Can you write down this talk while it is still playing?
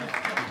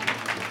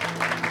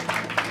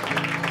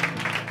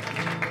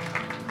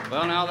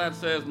Well, now that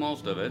says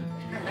most of it.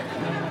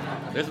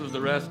 This is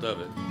the rest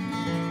of it.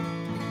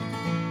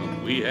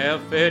 We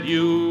have fed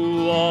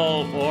you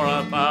all for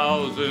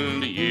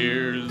 1,000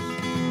 years,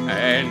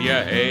 and you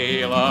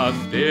hail us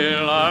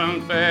still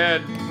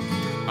unfed.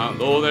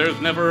 Though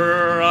there's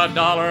never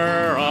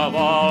 $1 of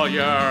all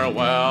your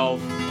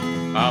wealth,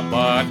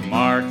 but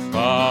marks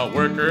the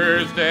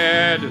workers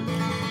dead.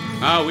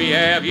 We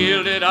have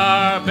yielded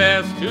our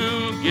best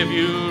to give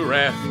you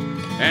rest,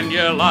 and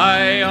you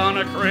lie on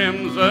a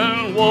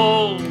crimson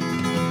wool.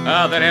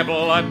 That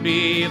blood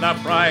be the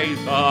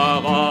price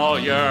of all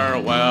your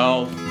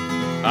wealth.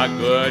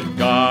 Good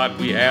God,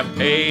 we have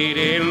paid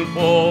in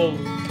full.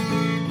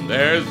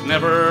 There's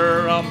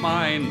never a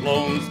mine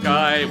blown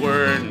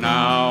skyward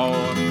now,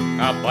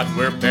 but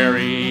we're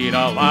buried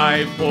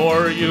alive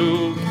for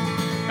you.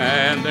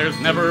 And there's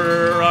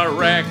never a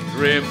wreck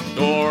drift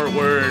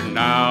shoreward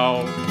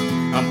now,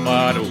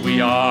 but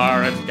we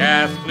are its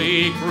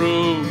ghastly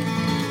crew.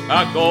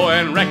 Go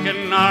and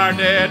reckon our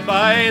dead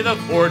by the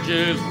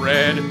forges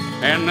red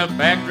and the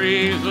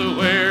factories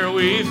where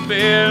we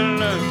spin.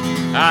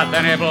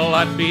 Then if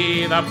blood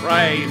be the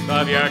price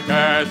of your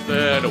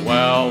cursed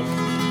wealth,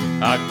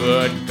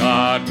 good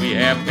God, we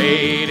have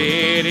paid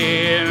it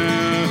in.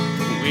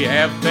 We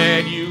have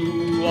fed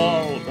you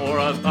all for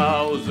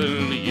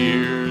 1,000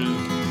 years,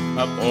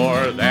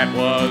 for that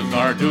was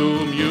our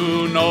doom,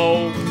 you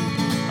know,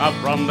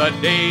 from the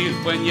days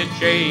when you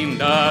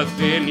chained us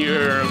in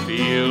your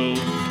field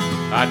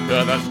to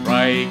the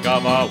strike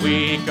of a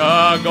week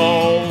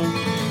ago.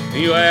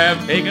 You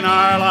have taken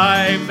our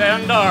lives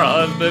and our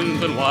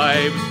husbands and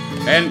wives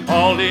and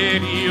called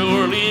it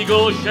your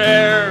legal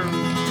share.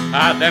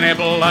 Then if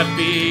blood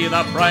be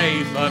the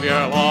price of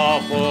your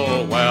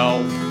lawful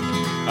wealth,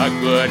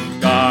 good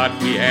God,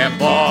 we have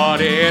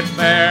bought it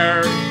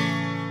fair.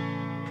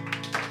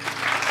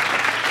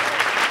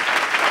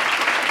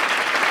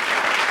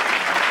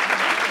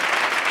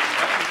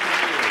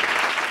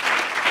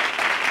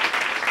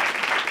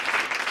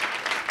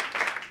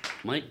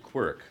 Mike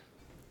Quirk.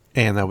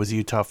 And that was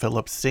Utah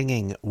Phillips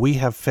singing We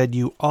Have Fed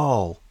You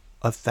All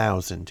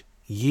 1,000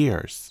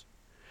 Years.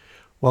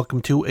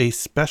 Welcome to a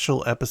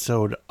special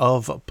episode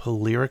of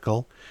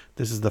Polyrical.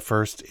 This is the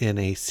first in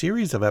a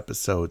series of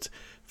episodes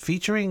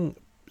featuring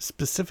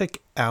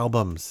specific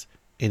albums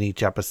in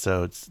each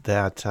episode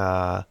that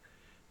are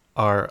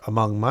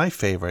among my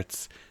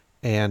favorites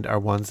and are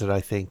ones that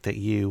I think that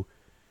you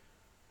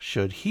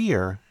should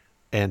hear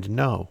and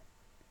know.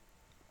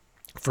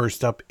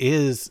 First up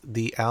is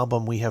the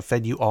album We Have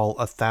Fed You All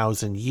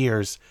 1,000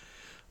 Years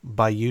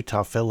by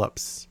Utah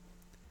Phillips.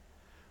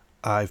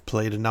 I've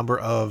played a number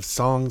of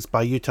songs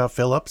by Utah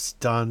Phillips,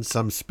 done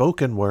some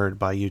spoken word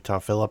by Utah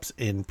Phillips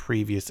in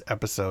previous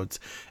episodes,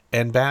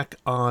 and back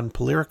on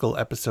Polyrical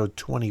episode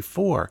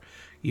 24,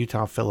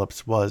 Utah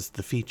Phillips was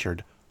the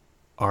featured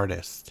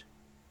artist.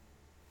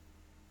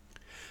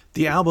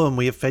 The album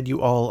We Have Fed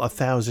You All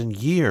 1,000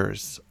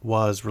 Years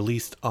was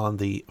released on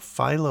the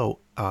Philo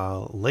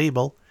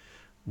label,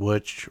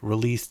 which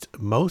released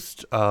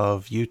most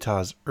of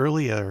Utah's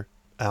earlier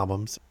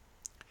albums.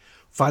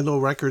 Philo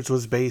Records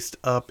was based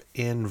up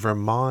in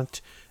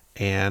Vermont,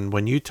 and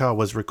when Utah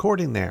was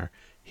recording there,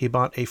 he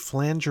bought a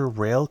Flanger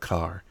rail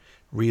car,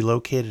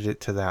 relocated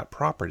it to that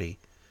property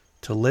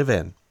to live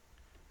in.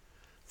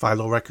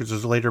 Philo Records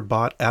was later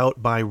bought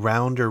out by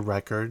Rounder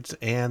Records,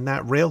 and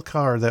that rail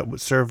car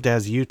that served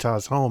as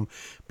Utah's home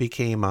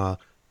became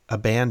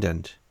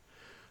abandoned.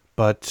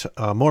 But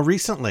more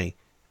recently,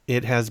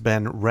 it has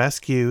been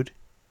rescued.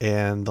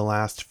 In the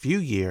last few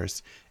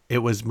years, it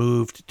was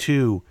moved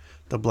to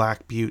the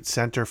Black Butte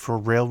Center for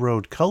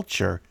Railroad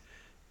Culture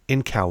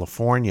in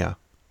California,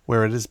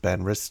 where it has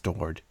been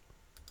restored.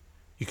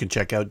 You can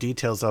check out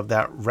details of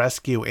that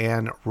rescue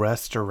and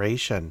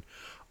restoration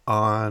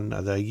on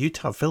the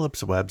Utah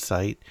Phillips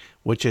website,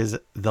 which is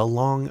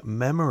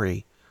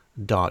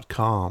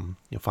thelongmemory.com.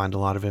 You'll find a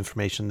lot of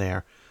information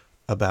there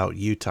about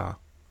Utah.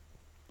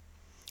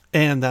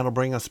 And that'll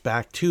bring us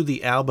back to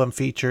the album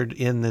featured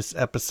in this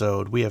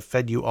episode, We Have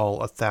Fed You All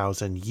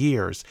 1,000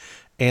 Years,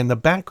 and the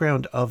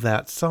background of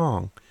that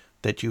song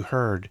that you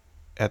heard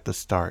at the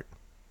start.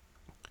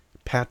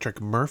 Patrick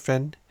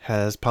Murphin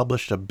has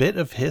published a bit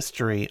of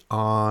history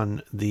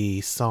on the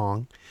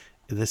song.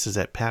 This is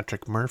at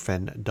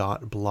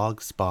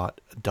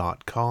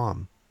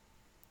patrickmurphin.blogspot.com.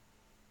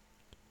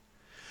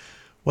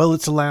 Well,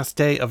 it's the last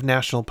day of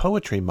National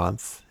Poetry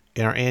Month,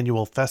 and our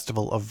annual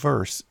Festival of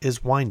Verse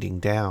is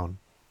winding down.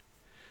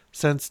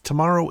 Since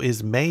tomorrow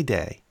is May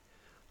Day,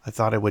 I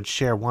thought I would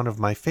share one of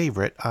my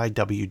favorite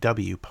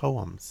IWW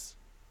poems.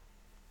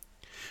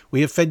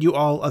 We Have Fed You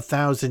All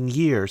 1,000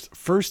 Years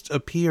first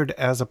appeared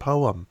as a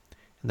poem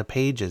in the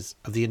pages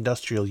of the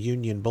Industrial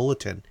Union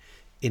Bulletin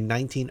in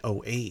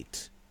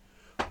 1908,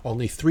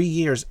 only 3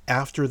 years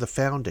after the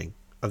founding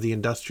of the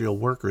Industrial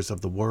Workers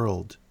of the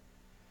World.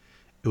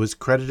 It was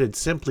credited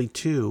simply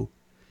to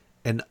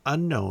an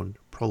unknown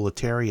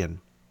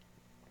proletarian,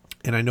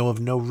 and I know of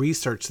no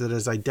research that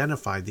has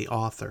identified the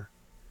author.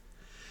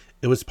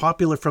 It was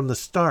popular from the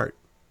start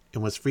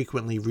and was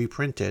frequently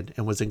reprinted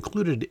and was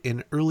included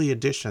in early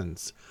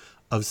editions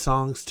of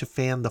Songs to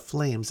Fan the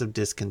Flames of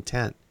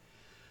Discontent,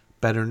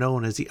 better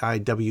known as the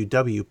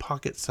IWW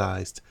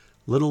pocket-sized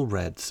Little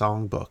Red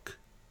Songbook.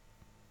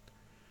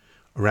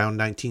 Around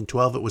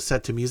 1912, it was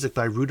set to music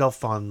by Rudolf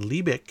von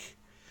Liebig,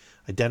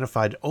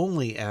 identified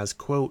only as,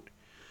 quote,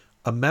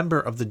 a member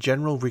of the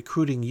General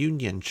Recruiting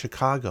Union,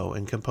 Chicago,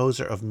 and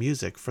composer of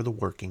music for the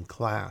working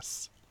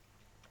class.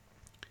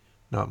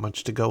 Not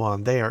much to go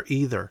on there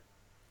either.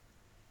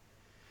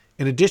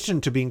 In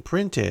addition to being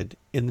printed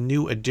in the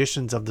new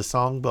editions of the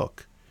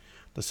songbook,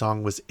 the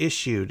song was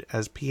issued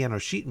as piano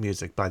sheet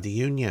music by the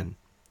Union.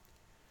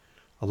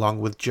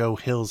 Along with Joe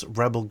Hill's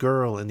Rebel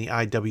Girl in the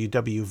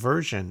IWW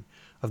version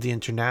of the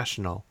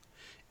International,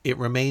 it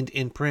remained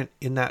in print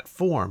in that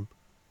form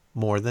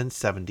more than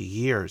 70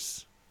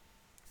 years.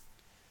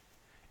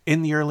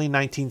 In the early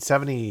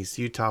 1970s,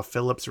 Utah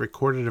Phillips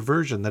recorded a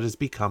version that has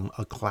become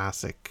a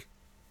classic.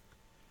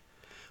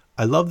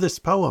 I love this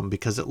poem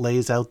because it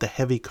lays out the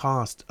heavy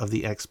cost of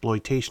the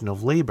exploitation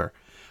of labor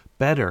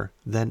better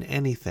than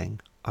anything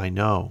I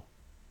know.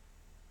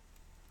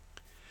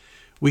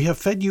 We have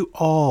fed you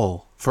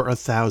all for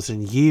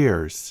 1,000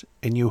 years,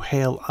 and you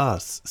hail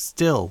us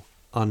still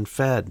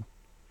unfed,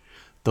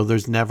 though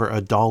there's never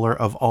a dollar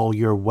of all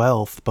your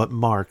wealth but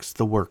marks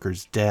the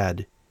workers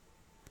dead.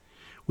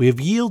 We have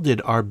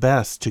yielded our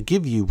best to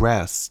give you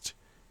rest,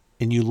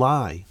 and you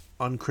lie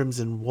on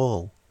crimson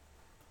wool.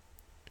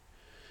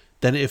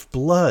 Then if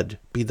blood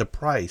be the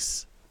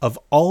price of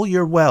all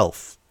your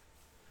wealth,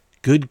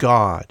 good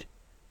God,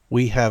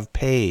 we have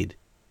paid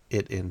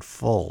it in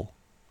full.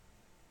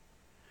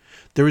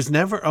 There is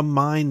never a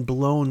mine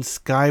blown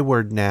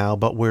skyward now,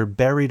 but we're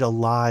buried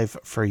alive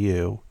for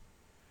you.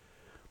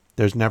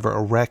 There's never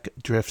a wreck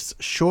drifts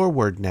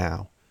shoreward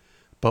now,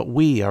 but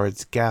we are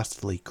its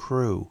ghastly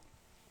crew.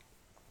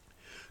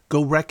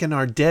 Go reckon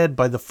our dead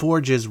by the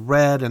forges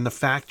red and the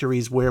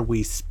factories where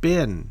we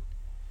spin.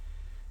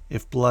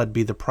 If blood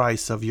be the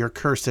price of your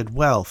cursed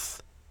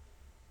wealth,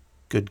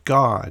 good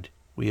God,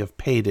 we have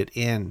paid it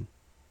in.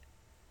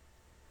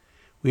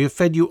 We have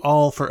fed you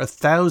all for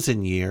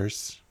 1,000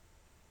 years,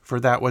 for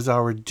that was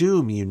our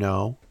doom, you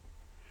know,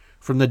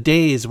 from the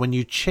days when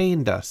you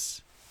chained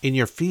us in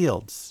your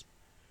fields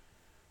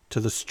to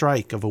the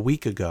strike of a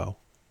week ago.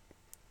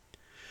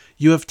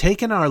 You have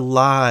taken our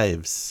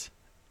lives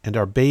and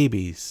our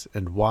babies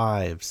and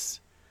wives,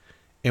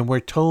 and we're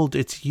told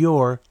it's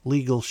your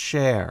legal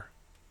share.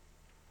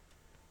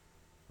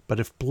 But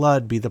if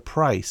blood be the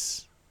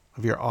price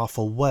of your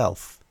awful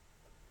wealth,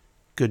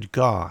 good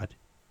God,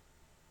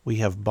 we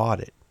have bought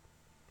it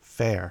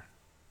fair.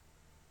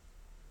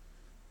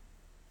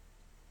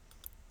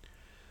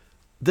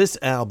 This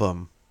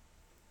album,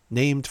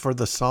 named for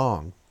the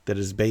song that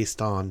is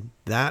based on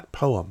that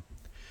poem,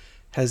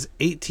 has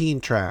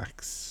 18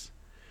 tracks,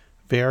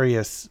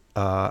 various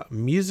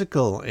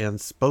musical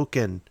and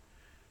spoken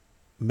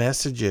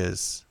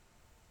messages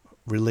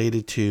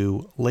related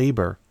to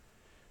labor,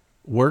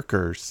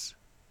 workers,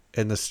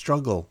 and the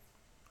struggle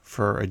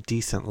for a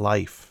decent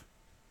life.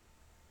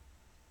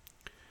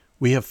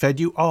 We have fed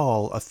you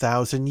all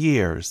 1,000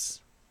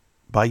 years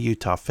by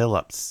Utah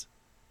Phillips,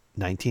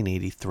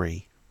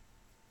 1983.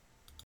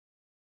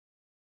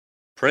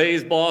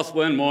 Praise boss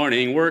when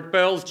morning work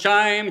bells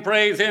chime.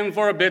 Praise him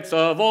for bits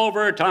of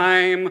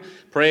overtime.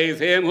 Praise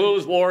him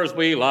whose wars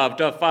we love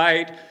to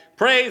fight.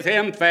 Praise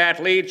him,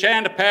 fat leech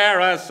and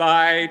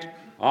parasite.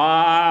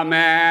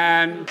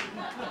 Amen.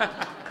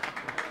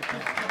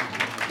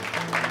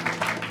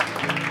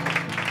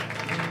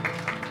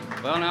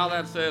 Well, now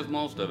that says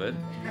most of it.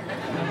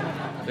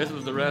 This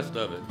is the rest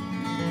of it.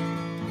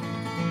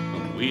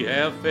 We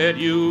have fed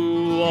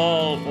you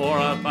all for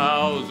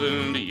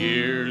 1,000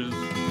 years,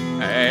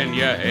 and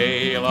you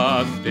hail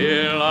us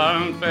still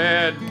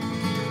unfed,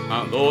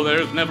 though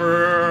there's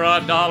never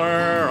a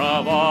dollar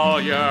of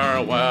all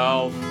your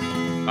wealth,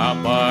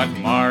 but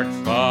marks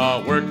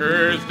the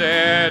workers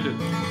dead.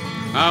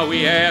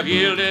 We have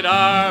yielded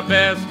our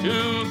best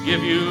to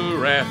give you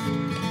rest,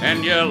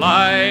 and you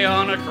lie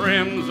on a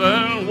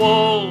crimson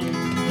wool.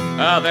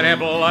 That if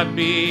blood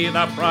be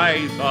the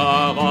price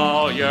of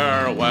all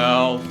your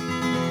wealth,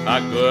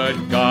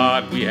 good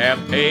God, we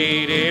have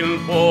paid in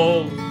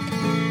full.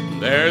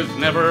 There's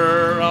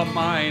never a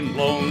mine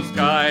blown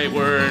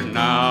skyward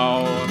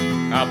now,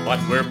 but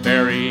we're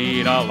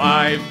buried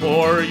alive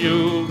for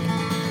you.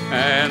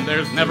 And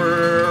there's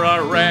never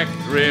a wreck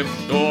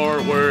drift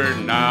shoreward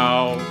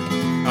now,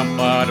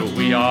 but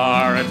we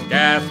are its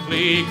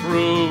ghastly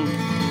crew.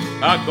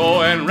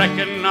 Go and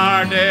reckon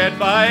our dead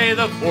by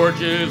the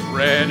forges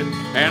red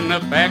and the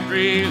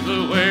factories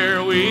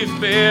where we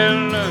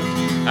spin.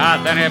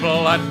 Then if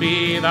blood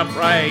be the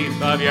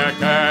price of your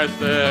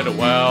cursed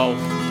wealth,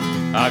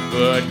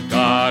 good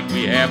God,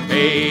 we have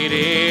paid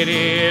it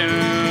in.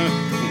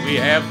 We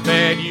have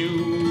fed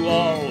you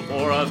all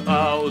for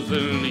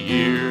 1,000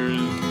 years,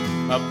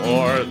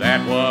 for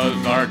that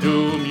was our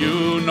doom,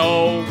 you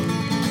know,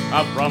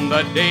 from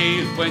the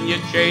days when you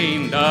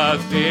chained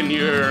us in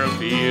your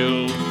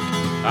fields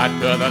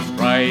To the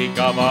strike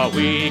of a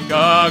week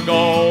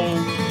ago.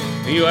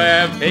 You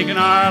have taken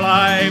our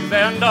lives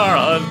and our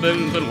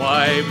husbands and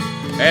wives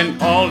and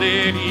called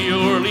it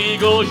your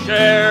legal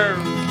share.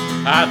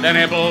 Then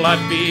it will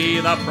not be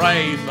the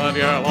price of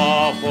your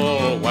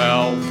lawful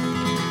wealth.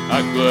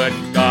 A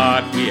good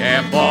God, we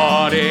have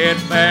bought it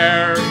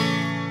fair.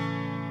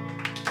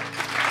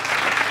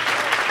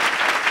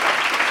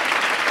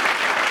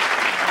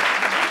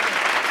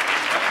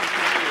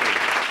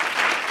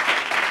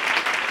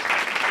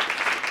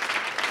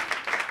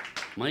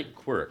 Mike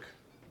Quirk.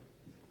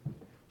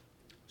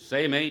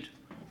 Say, mate,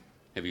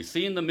 have you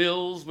seen the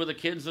mills where the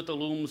kids at the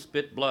loom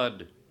spit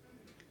blood?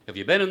 Have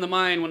you been in the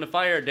mine when the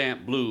fire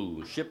damp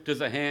blew, shipped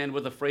as a hand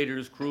with a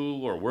freighter's crew,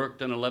 or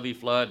worked in a levee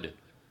flood?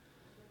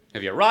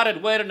 Have you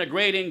rotted wet in a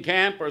grading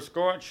camp or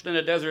scorched in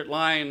a desert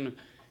line?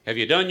 Have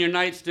you done your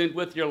night stint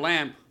with your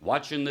lamp,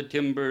 watching the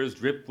timbers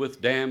drip with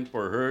damp,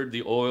 or heard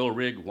the oil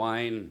rig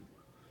whine?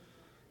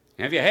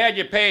 Have you had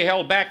your pay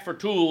held back for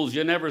tools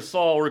you never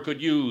saw or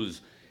could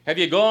use? Have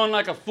you gone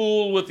like a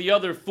fool with the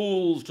other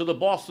fools to the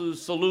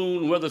boss's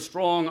saloon where the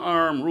strong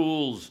arm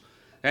rules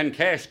and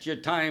cashed your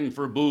time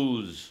for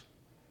booze?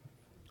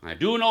 I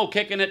do no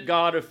kicking at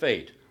God or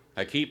fate.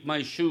 I keep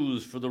my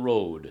shoes for the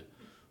road,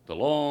 the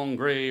long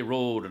gray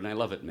road, and I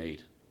love it,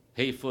 mate.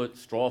 Hayfoot,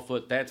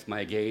 strawfoot, that's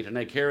my gait, and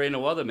I carry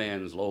no other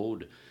man's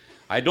load.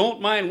 I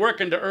don't mind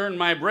working to earn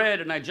my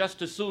bread, and I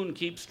just as soon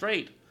keep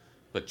straight.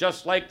 But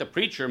just like the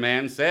preacher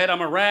man said,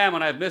 I'm a ram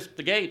and I've missed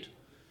the gate.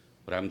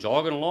 But I'm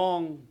jogging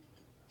along,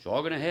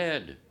 jogging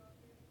ahead.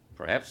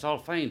 Perhaps I'll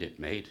find it,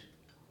 mate.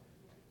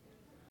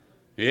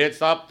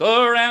 It's up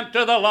the ramp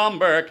to the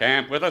lumber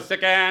camp with a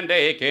sick and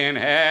aching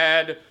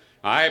head.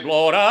 I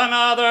blowed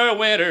another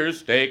winter's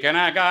steak and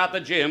I got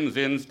the Jims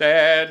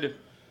instead.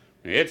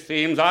 It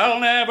seems I'll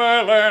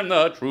never learn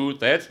the truth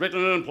that's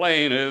written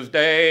plain as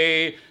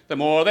day. The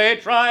more they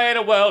try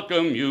to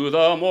welcome you,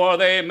 the more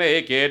they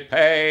make it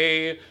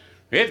pay.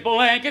 It's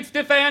blanket,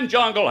 stiff, and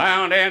jungle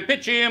hound, and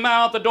pitch him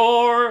out the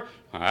door.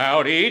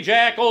 Howdy,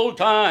 Jack, old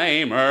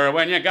timer,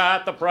 when you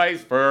got the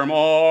price for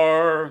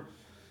more.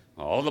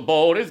 Oh, the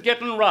boat is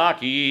getting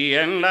rocky,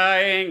 and I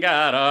ain't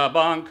got a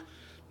bunk.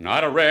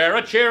 Not a rare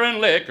a cheering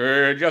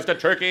liquor, just a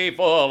turkey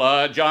full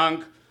of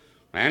junk.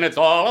 And it's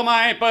all of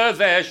my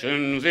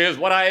possessions is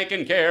what I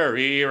can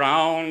carry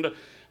round.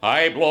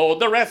 I blowed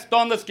the rest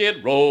on the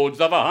skid roads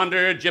of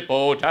 100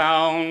 Jippo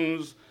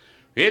towns.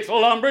 It's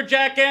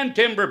lumberjack and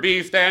timber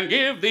beast, and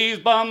give these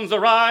bums a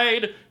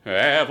ride.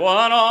 Have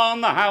one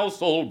on the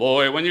house, old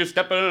boy, when you're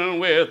stepping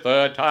with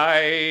the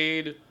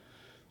tide.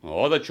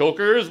 Oh, the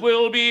chokers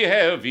will be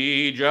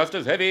heavy, just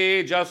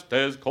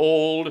as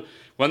cold,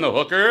 when the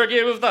hooker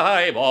gives the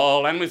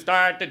highball and we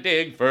start to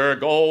dig for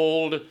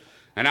gold.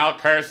 And I'll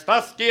curse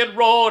the skid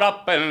road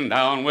up and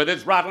down with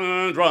its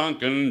rotten,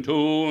 drunken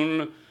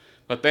tune.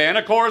 But then,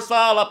 of course,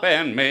 I'll up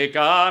and make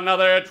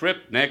another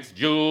trip next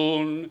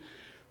June.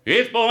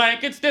 It's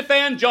blanket, stiff,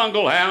 and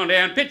jungle hound,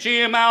 and pitch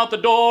him out the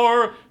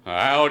door.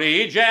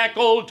 Howdy, Jack,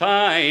 old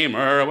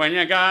timer, when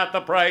you got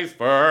the price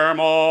for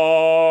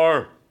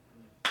more.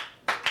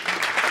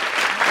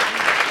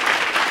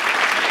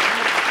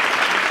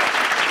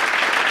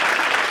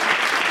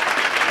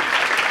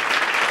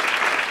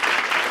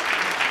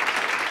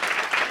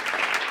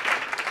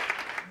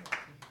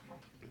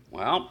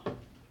 Well,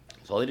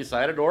 so they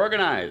decided to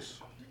organize.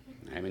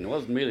 I mean, it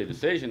wasn't really a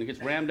decision. It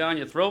gets rammed down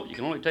your throat. You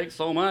can only take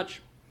so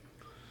much.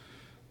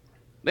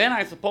 Then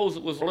I suppose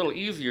it was a little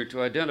easier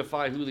to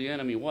identify who the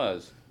enemy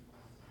was.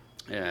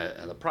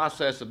 The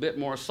process a bit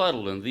more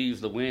subtle in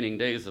these, the waning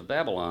days of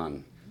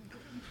Babylon.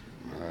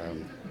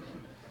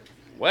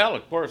 Well,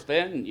 of course,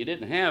 then, you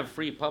didn't have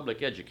free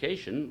public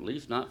education, at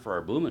least not for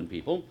our booming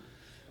people.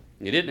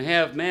 You didn't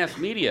have mass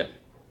media.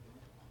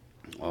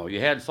 Oh, you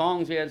had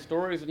songs, you had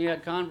stories, and you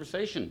had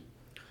conversation.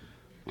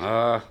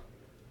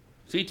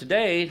 See,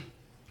 today,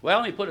 well,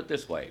 let me put it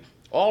this way.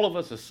 All of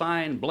us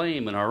assign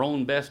blame in our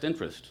own best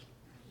interest,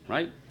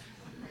 right?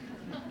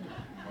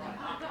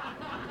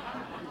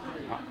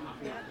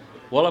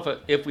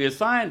 Well, if we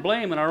assign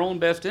blame in our own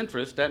best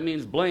interest, that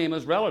means blame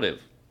is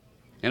relative.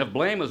 And if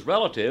blame is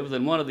relative,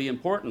 then one of the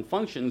important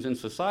functions in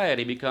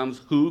society becomes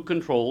who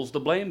controls the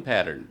blame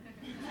pattern.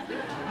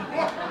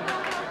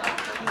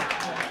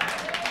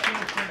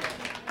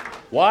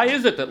 Why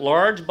is it that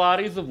large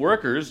bodies of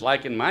workers,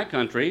 like in my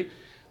country,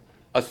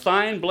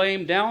 assign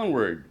blame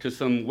downward to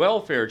some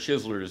welfare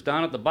chiselers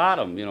down at the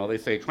bottom? You know, they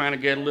say trying to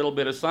get a little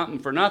bit of something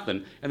for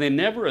nothing, and they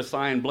never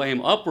assign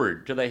blame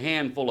upward to the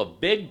handful of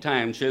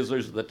big-time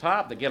chiselers at the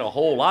top that get a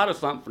whole lot of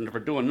something for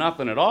doing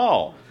nothing at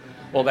all.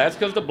 Well, that's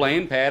because the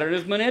blame pattern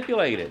is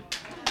manipulated.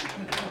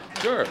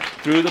 Sure,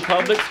 through the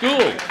public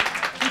schools.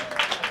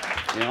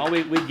 You know,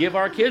 we give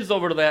our kids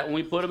over to that when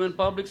we put them in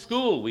public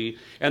school.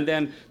 And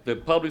then the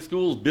public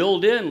schools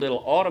build in little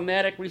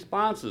automatic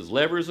responses,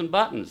 levers and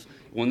buttons.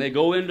 When they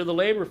go into the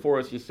labor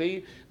force, you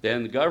see,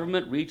 then the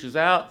government reaches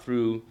out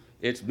through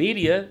its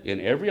media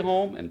in every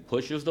home and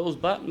pushes those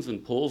buttons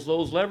and pulls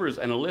those levers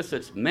and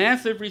elicits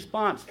massive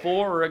response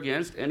for or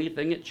against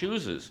anything it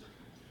chooses.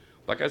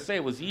 Like I say,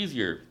 it was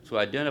easier to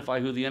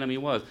identify who the enemy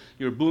was.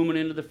 You were booming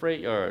into the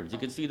freight yards. You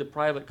could see the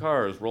private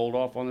cars rolled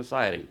off on the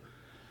siding.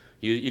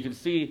 You could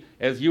see,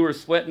 as you were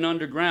sweating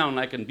underground,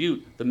 like in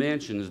Butte, the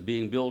mansions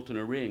being built in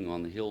a ring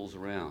on the hills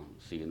around.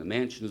 See, and the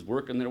mansions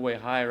working their way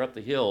higher up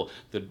the hill,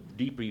 the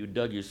deeper you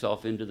dug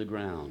yourself into the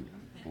ground.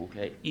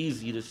 Okay,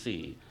 easy to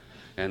see.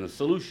 And the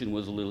solution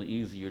was a little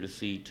easier to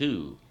see,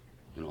 too.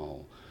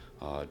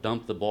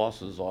 Dump the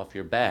bosses off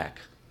your back.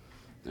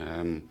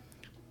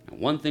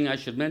 One thing I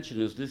should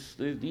mention is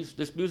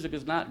this music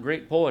is not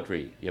great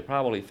poetry. You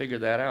probably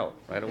figured that out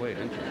right away,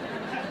 didn't you?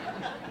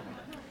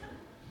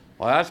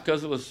 Well, that's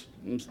because it was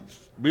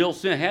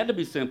had to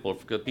be simple,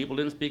 because people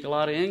didn't speak a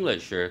lot of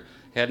English or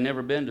had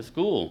never been to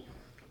school.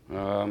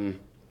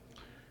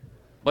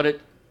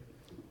 But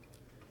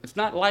it's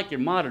not like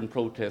your modern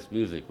protest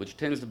music, which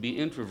tends to be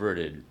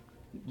introverted.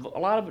 A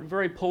lot of it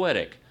very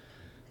poetic.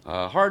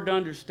 Hard to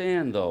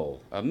understand, though.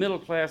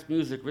 Middle-class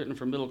music written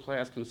for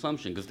middle-class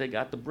consumption, because they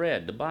got the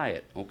bread to buy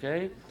it,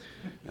 okay?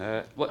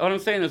 What I'm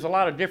saying, there's a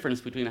lot of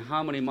difference between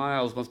how many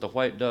miles must a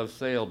white dove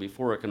sail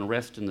before it can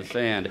rest in the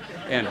sand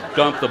and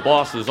dump the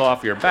bosses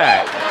off your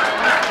back.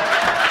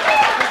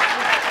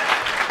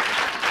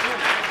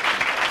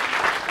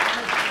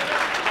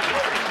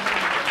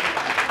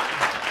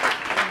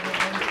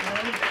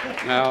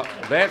 Now,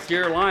 that's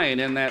your line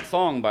in that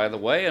song, by the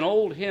way, an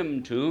old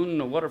hymn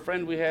tune, What a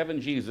Friend We Have in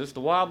Jesus.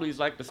 The Wobblies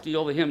like to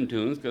steal the hymn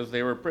tunes because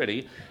they were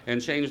pretty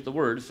and changed the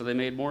words so they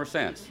made more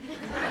sense.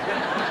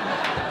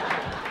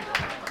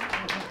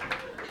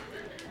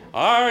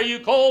 Are you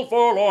cold,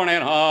 forlorn,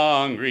 and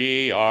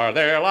hungry? Are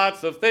there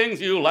lots of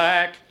things you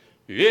lack?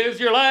 Is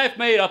your life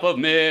made up of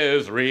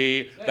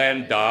misery?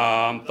 Then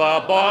dump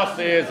the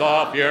bosses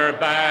off your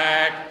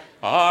back.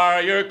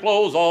 Are your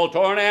clothes all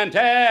torn and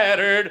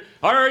tattered?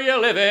 Are you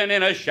living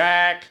in a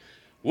shack?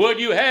 Would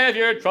you have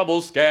your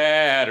troubles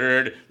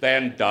scattered?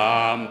 Then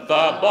dump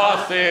the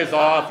bosses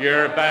off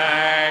your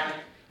back.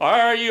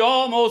 Are you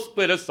almost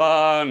split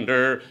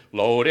asunder,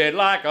 loaded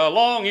like a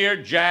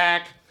long-eared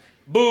jack?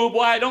 Boob,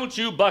 why don't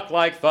you buck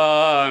like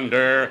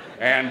thunder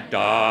and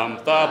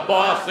dump the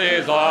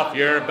bosses off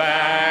your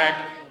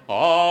back?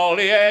 All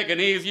the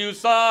agonies you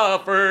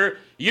suffer,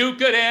 you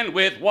could end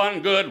with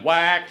one good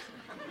whack.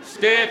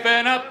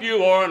 Stiffen up,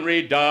 you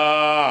ornery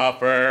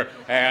duffer,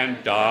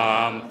 and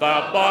dump the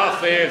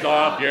bosses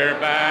off your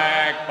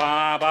back.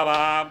 Ba, ba,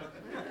 ba.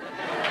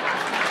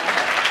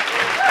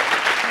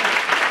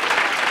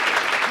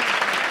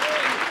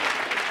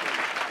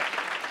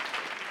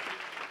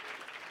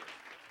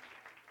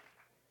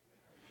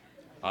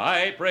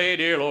 I pray,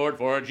 dear Lord,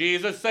 for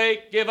Jesus'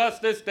 sake, give us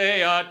this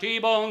day a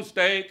T-bone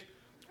steak.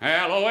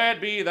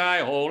 Hallowed be thy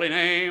holy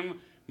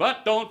name,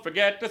 but don't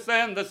forget to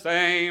send the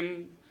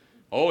same.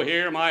 Oh,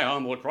 hear my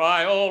humble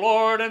cry, O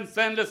Lord, and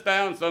send us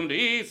down some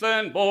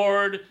decent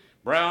board,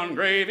 brown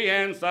gravy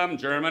and some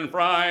German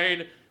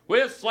fried,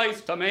 with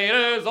sliced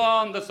tomatoes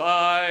on the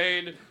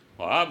side.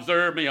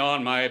 Observe me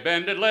on my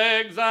bended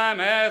legs, I'm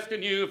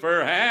asking you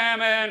for ham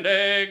and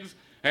eggs,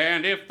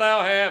 and if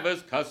thou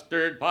havest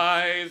custard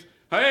pies,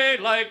 I'd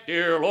like,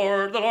 dear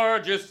Lord, the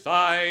largest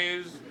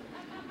size.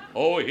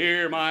 Oh,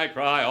 hear my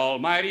cry,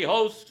 almighty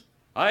host,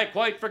 I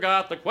quite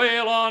forgot the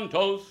quail on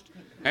toast.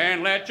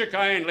 And let your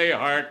kindly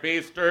heart be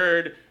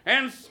stirred,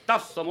 and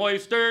stuff some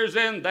oysters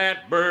in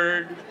that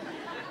bird.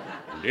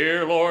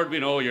 Dear Lord, we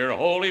know your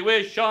holy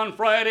wish, on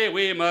Friday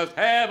we must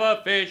have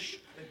a fish.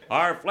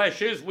 Our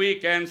flesh is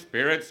weak and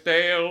spirit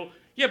stale,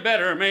 you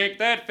better make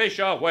that fish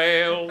a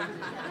whale.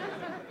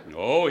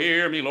 Oh,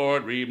 hear me,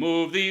 Lord,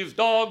 remove these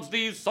dogs,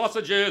 these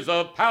sausages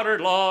of powdered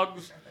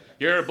logs,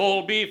 your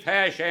bull beef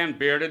hash and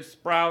bearded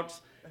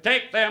sprouts,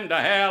 take them to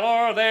hell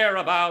or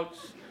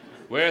thereabouts.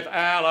 With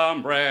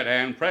alum bread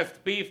and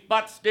pressed beef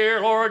butts, dear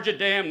Lord, you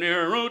damn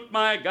near root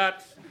my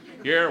guts.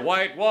 Your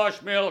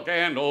whitewash milk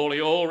and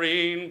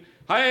oleorine,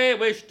 I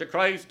wish to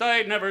Christ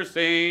I'd never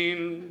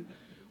seen.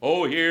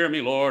 Oh, hear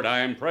me, Lord,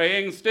 I'm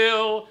praying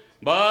still,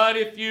 but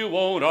if you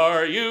won't,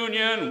 our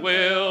union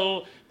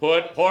will.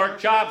 Put pork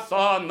chops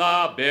on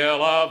the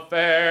bill of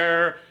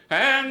fare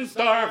and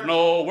starve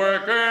no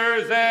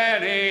workers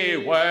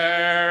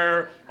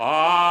anywhere.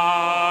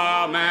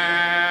 Amen.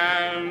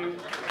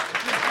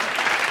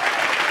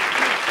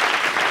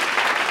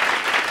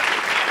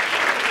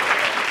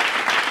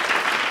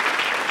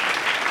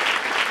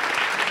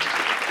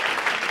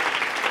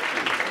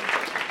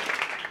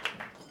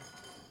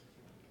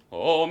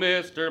 Oh,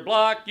 Mr.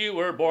 Block, you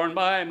were born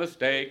by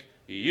mistake.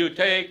 You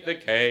take the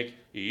cake,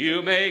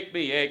 you make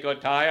me ache. Go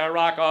tie a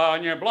rock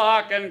on your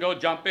block and go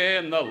jump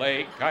in the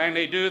lake.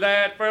 Kindly do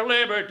that for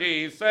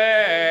liberty's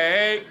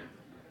sake.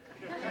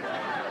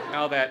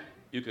 Now that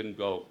you can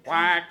go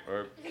quack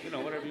or,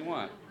 whatever you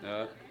want.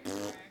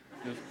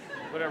 Just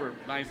whatever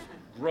nice,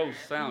 gross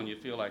sound you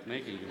feel like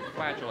making, you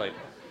flatulate.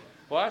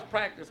 Well, let's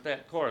practice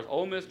that chorus.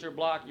 Oh, Mr.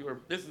 Block,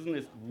 this isn't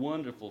this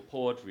wonderful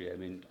poetry. I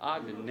mean,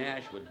 Ogden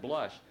Nash would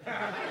blush.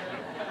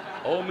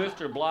 Oh,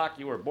 Mr. Block,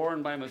 you were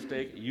born by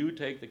mistake. You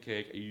take the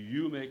cake.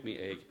 You make me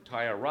ache.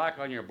 Tie a rock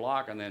on your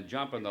block and then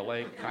jump in the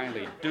lake.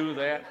 Kindly do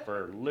that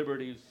for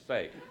liberty's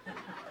sake.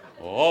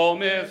 Oh,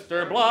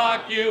 Mr.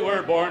 Block, you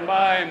were born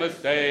by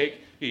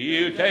mistake.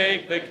 You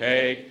take the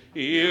cake.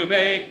 You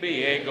make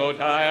me go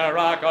tie a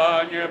rock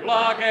on your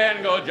block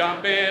and go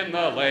jump in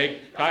the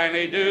lake.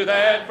 Kindly do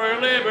that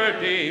for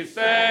liberty's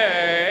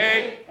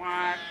sake.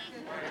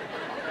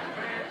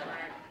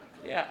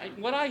 Yeah,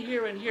 what I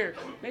hear in here,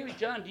 maybe,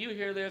 John, do you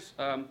hear this?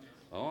 Oh,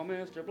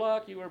 Mr.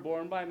 Block, you were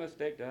born by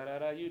mistake.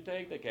 Da-da-da, you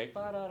take the cake.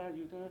 Ba-da-da,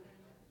 you da.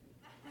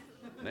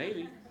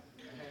 Maybe.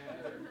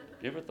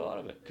 Never thought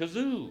of it.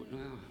 Kazoo.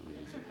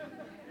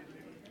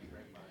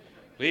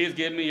 Please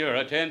give me your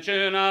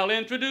attention. I'll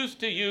introduce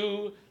to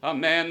you a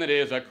man that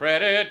is a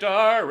credit to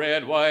our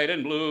red, white,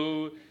 and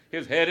blue.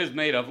 His head is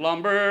made of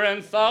lumber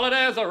and solid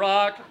as a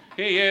rock.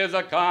 He is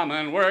a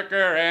common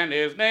worker and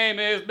his name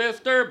is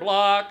Mr.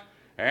 Block.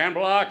 And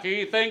Block,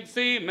 he thinks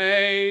he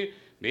may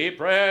be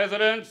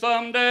president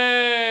someday.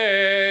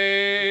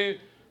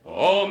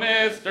 Oh,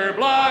 Mr.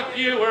 Block,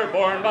 you were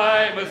born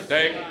by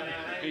mistake.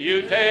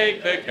 You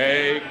take the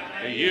cake.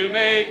 You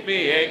make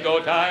me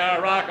go tie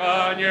a rock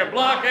on your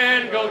block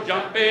and go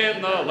jump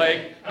in the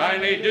lake.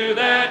 Kindly do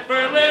that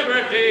for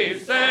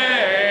liberty's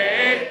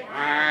sake.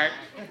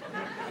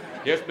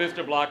 Yes,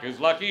 Mr. Block is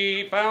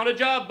lucky. He found a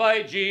job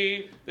by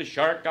G. The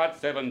shark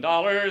got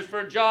 $7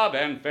 for job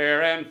and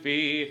fare and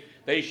fee.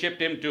 They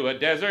shipped him to a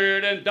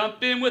desert and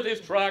dumped him with his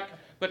truck.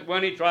 But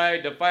when he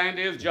tried to find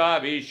his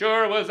job, he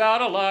sure was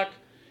out of luck.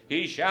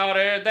 He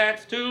shouted,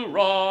 "That's too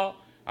raw.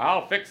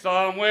 I'll fix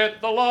 'em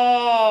with the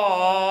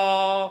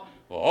law."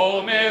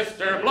 Oh,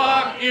 Mr.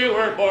 Block, you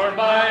were born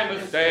by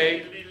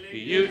mistake.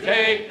 You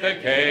take the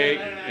cake.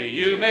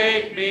 You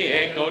make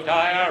me go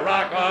tie a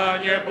rock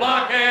on your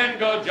block and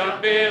go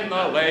jump in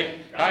the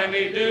lake.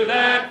 Kindly do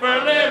that for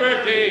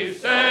liberty's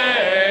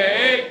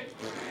sake.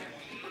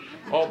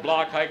 Oh,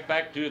 Block hiked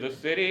back to the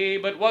city,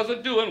 but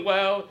wasn't doing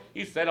well.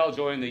 He said, "I'll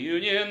join the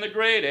union, the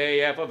grade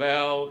AF of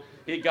L."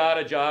 He got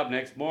a job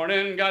next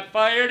morning, got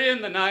fired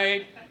in the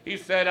night. He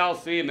said, "I'll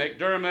see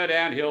McDermott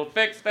and he'll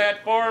fix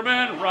that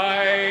foreman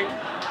right."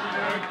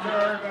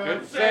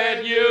 McDermott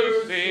said,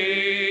 "You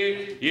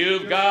see,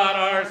 you've got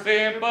our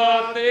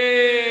sympathy.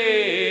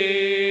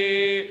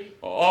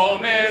 Oh,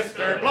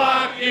 Mr.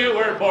 Block, you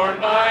were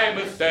born by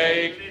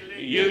mistake.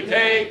 You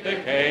take the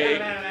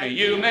cake,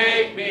 you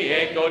make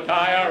me go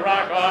tie a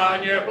rock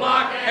on your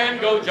block and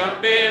go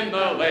jump in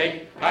the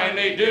lake.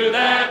 Kindly do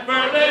that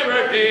for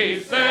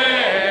liberty's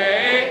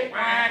sake."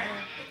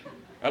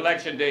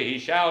 Election day he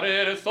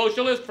shouted, "A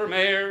socialist for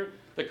mayor."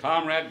 The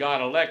comrade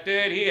got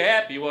elected, he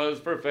happy was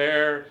for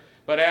fair.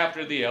 But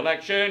after the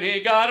election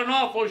he got an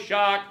awful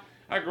shock.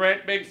 A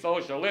great big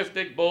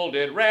socialistic bull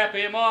did rap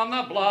him on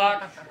the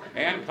block.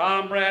 And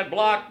Comrade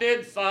Block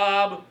did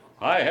sob,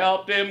 "I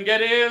helped him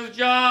get his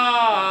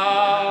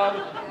job."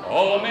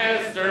 Oh,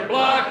 Mr.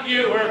 Block,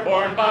 you were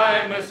born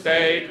by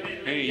mistake.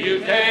 You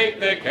take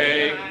the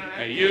cake.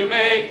 You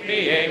make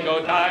me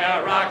go tie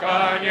a rock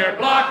on your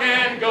block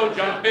and go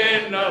jump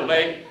in the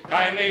lake.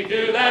 Kindly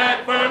do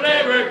that for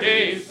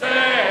liberty's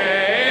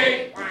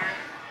sake.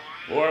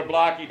 Poor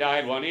Block, he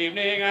died one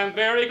evening, I'm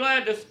very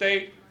glad to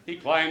state. He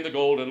climbed the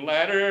golden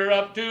ladder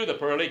up to the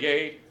pearly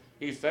gate.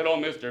 He said, "Oh,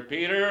 Mr.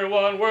 Peter,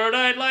 one word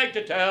I'd like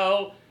to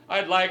tell.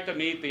 I'd like to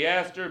meet the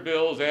Astor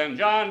Bills and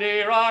John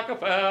D.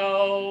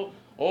 Rockefeller."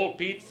 Old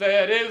Pete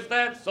said, "Is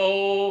that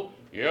so?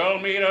 You'll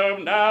meet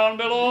 'em down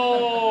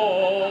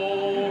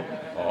below."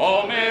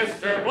 Oh,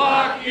 Mr.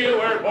 Block, you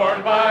were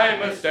born by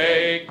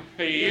mistake.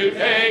 You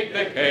take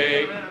the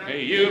cake.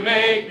 You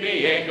make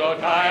me go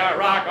tie a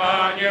rock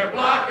on your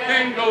block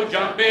and go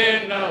jump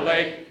in the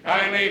lake.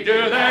 Kindly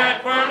do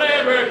that for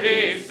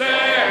liberty's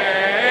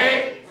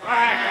sake.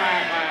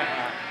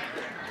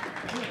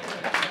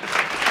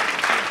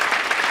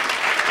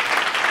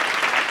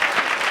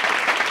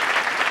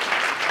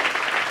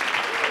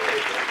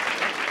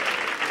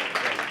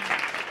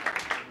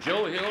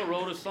 Joe Hill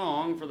wrote a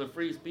song for the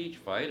free speech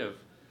fight of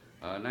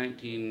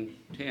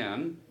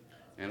 1910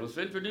 and was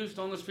introduced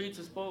on the streets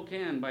of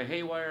Spokane by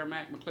Haywire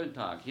Mac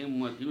McClintock. He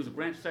was a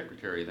branch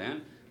secretary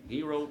then.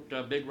 He wrote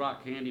Big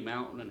Rock Candy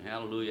Mountain and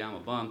Hallelujah I'm a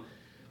Bum.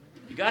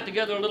 He got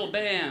together a little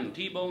band,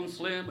 T-Bone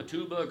Slim, a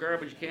tuba, a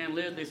garbage can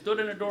lid. They stood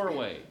in a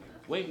doorway,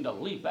 waiting to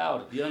leap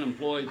out at the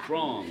unemployed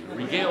throng and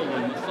regale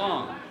them with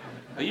song.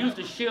 They used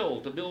a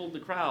shill to build the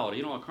crowd.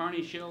 You know, a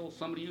carny shill,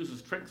 somebody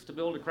uses tricks to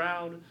build a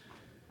crowd.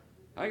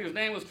 I think his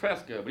name was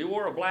Tresca, but he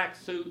wore a black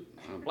suit,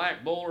 a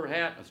black bowler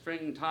hat, a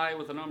string tie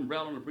with an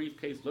umbrella and a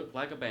briefcase, looked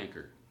like a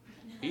banker.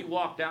 He'd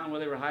walk down where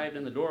they were hiding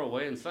in the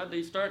doorway and suddenly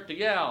he'd start to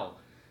yell,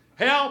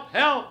 "Help,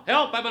 help,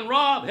 help, I've been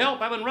robbed, help,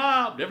 I've been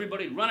robbed."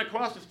 Everybody'd run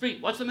across the street,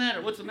 "What's the matter,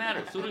 what's the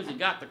matter?" As soon as he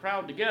got the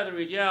crowd together,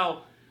 he'd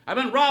yell, "I've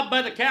been robbed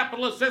by the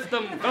capitalist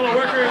system, fellow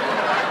workers."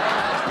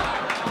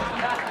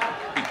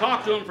 He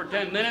talked to them for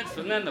 10 minutes,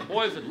 and then the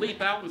boys would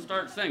leap out and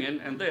start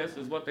singing, and this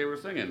is what they were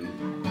singing.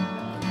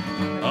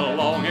 The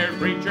long-haired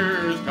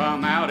preachers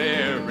come out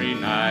every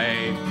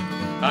night.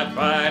 I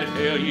try to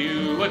tell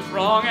you what's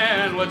wrong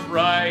and what's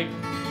right,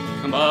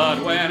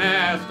 but when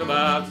asked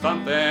about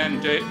something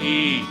to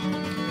eat,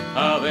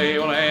 they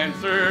will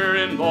answer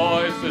in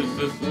voices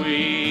so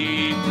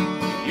sweet.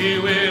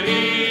 You will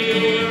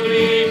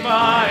eat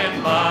by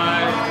and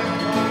by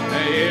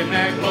in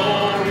that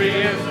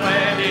glorious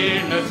land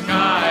in the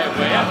sky,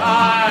 way up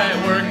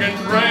high, work and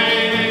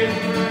pray,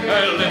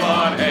 live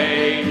on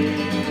hay.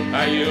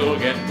 You'll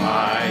get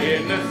by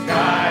in the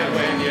sky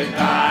when you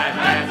die.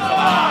 That's a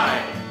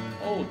lie.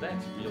 Oh,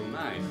 that's real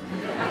nice.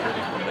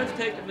 Let's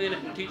take a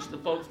minute and teach the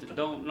folks that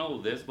don't know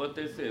this what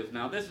this is.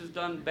 Now, this is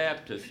done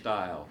Baptist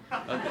style.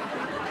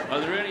 Are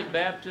there any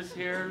Baptists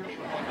here?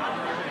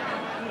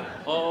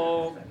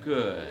 Oh,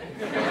 good.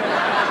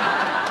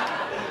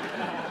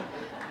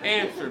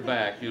 Answer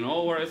back,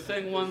 where I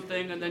sing one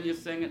thing and then you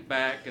sing it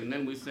back and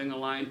then we sing a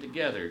line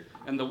together.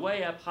 And the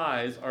way up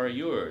highs are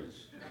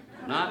yours,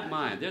 not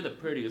mine. They're the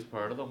prettiest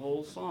part of the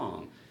whole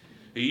song.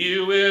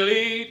 You will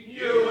eat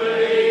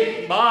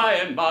by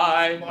and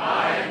by,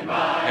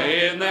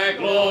 in that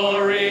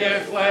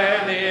glorious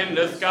land in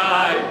the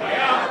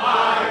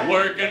sky.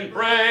 Work and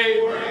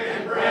pray,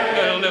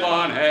 live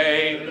on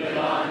hay.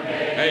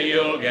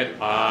 You'll get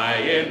pie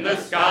in the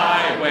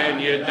sky when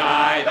you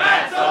die.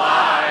 That's a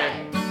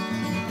lie.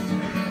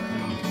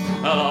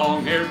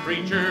 Long-haired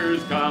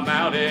preachers come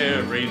out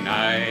every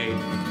night.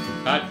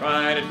 I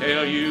try to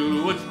tell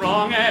you what's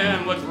wrong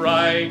and what's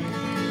right.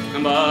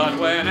 But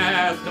when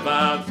asked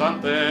about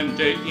something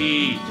to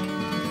eat,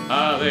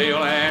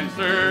 they'll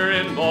answer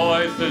in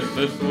voices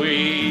so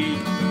sweet.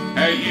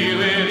 You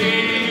will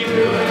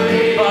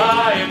eat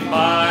by and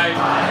by,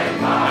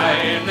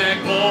 in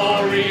that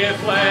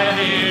glorious land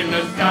in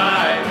the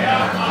sky.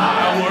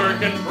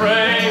 Work and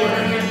pray,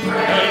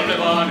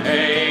 live on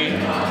hay.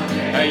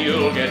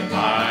 You'll get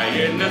pie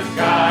in the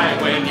sky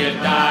when you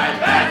die.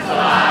 That's a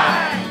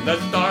lie. The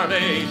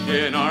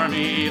Starvation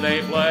Army,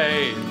 they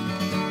play,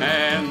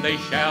 and they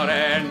shout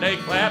and they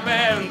clap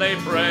and they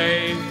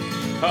pray.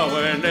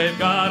 When they've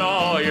got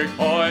all your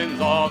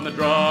coins on the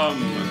drum,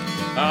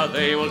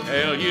 they will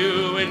tell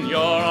you when you're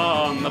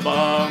on the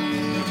bum.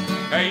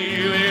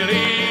 You will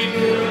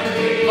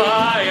eat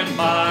by and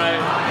by,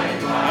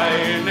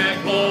 in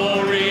that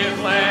glorious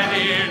land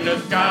in the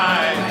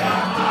sky.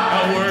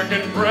 Work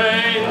and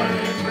pray,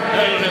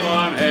 live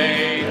on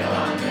hay.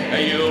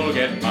 You'll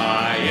get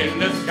pie in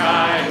the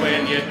sky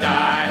when you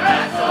die.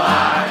 That's a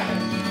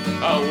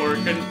lie.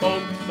 Working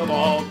folks of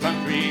all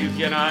countries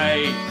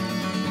unite.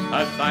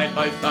 Side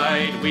by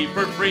side we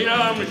for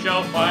freedom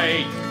shall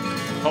fight.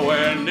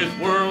 When this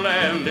world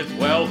and its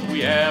wealth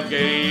we have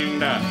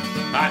gained,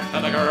 at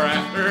the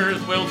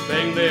grafters we'll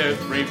sing this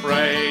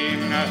refrain.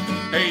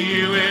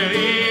 You will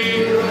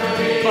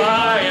eat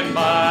by and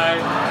by,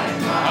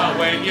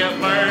 when you've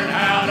learned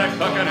how to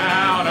cook and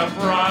how to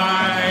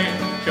fry.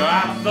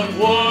 Chop some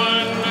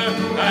wood,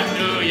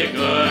 do you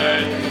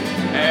good,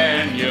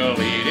 and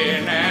you'll eat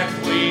in that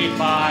sweet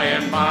by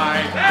and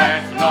by.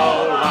 That's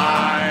no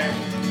lie.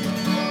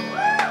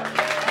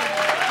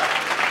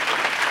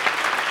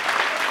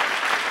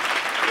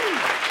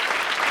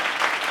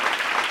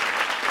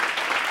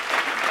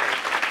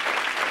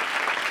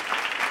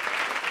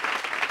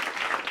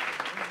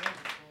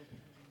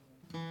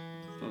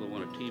 Another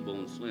one of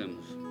T-Bone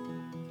Slim's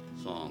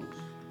songs.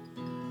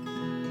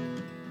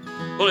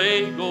 Well,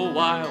 they go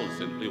wild,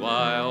 simply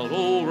wild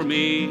over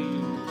me,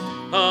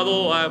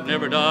 although I've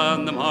never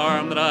done them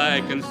harm that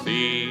I can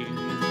see.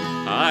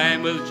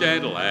 I'm as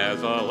gentle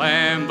as a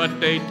lamb, but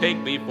they take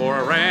me for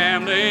a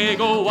ram. They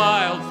go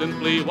wild,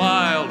 simply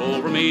wild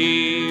over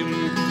me.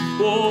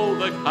 Oh,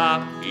 the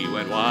cop, he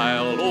went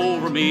wild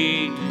over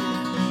me,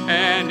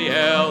 and he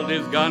held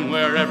his gun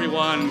where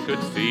everyone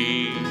could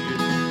see.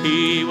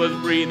 He was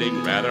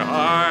breathing rather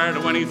hard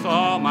when he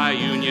saw my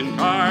union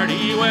card.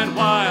 He went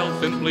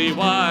wild, simply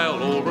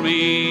wild over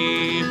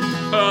me.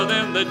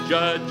 Then the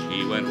judge,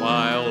 he went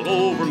wild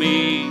over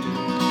me,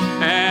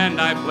 and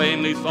I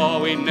plainly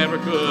saw we never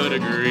could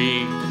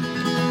agree.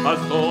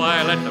 So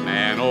I let the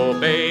man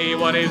obey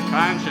what his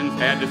conscience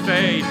had to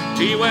say.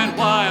 He went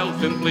wild,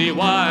 simply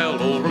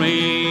wild over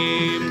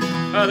me.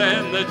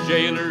 Then the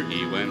jailer,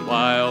 he went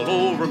wild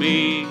over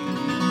me.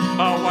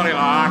 Well, he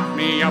locked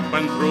me up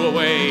and threw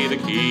away the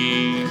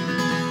key.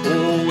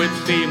 Oh, it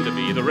seemed to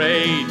be the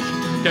rage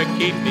to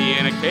keep me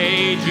in a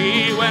cage.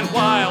 He went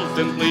wild,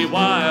 simply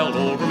wild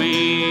over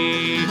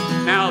me.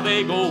 Now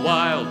they go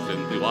wild,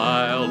 simply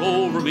wild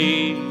over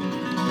me.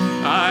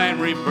 I'm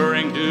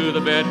referring to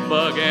the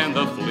bedbug and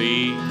the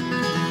flea.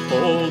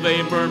 Oh,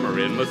 they murmur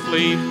in my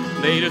sleep,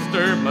 they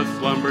disturb my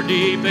slumber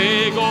deep.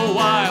 They go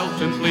wild,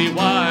 simply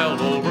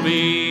wild over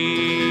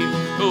me.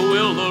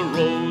 Will the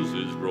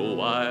roses grow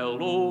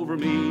wild over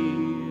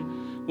me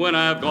when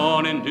I've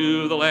gone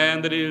into the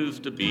land that is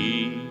to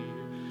be?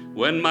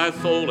 When my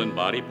soul and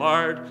body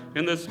part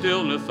in the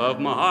stillness of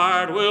my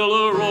heart, will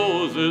the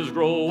roses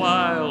grow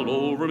wild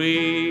over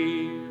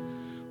me?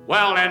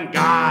 Well, and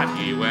God,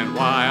 he went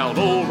wild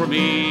over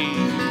me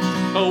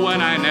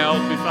when I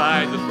knelt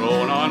beside the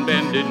throne on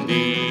bended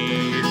knee.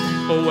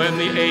 When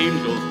the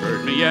angels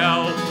heard me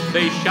yell,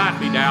 they shot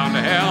me down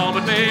to hell,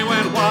 but they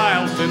went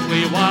wild,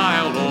 simply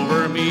wild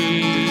over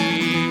me.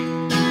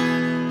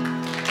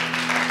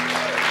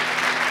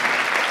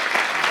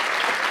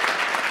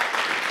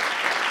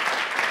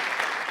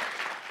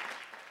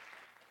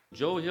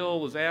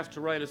 was asked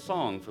to write a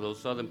song for those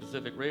Southern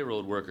Pacific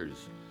Railroad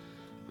workers.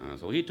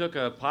 So he took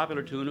a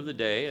popular tune of the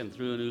day and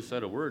threw a new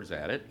set of words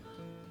at it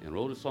and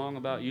wrote a song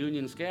about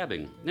union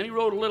scabbing. Then he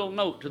wrote a little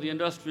note to the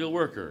industrial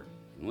worker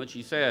in which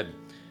he said,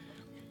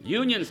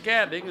 "Union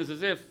scabbing is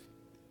as if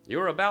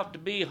you're about to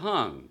be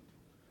hung.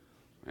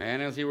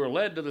 And as you were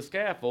led to the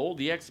scaffold,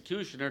 the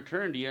executioner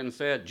turned to you and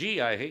said,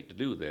 'Gee, I hate to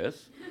do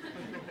this.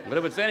 But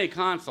if it's any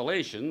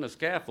consolation, the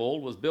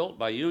scaffold was built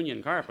by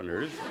union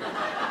carpenters.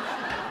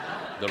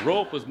 The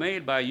rope was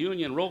made by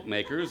union rope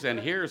makers, and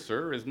here,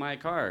 sir, is my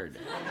card.'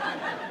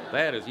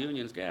 That is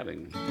union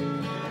scabbing."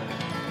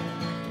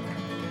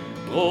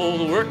 Oh,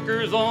 the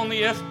workers on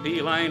the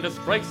SP line to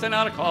strike sent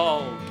out a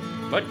call.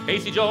 But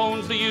Casey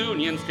Jones, the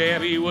union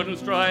scab, he wouldn't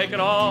strike at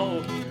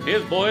all.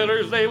 His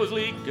boilers, they was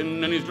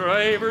leaking, and his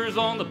drivers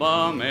on the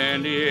bum,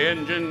 and the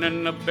engine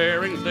and the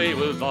bearings, they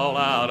was all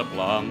out of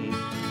plumb.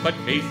 But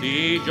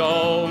Casey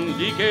Jones,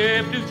 he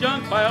kept his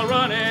junk pile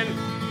running.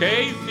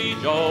 Casey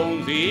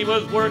Jones, he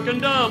was working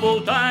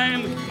double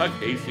time.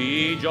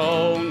 Casey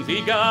Jones,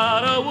 he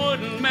got a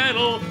wooden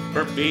medal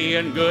for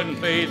being good and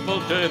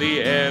faithful to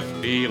the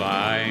SP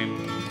line.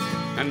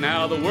 And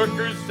now the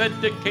workers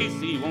said to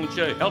Casey, "Won't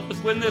you help us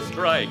win this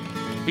strike?"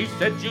 He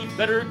said, "You'd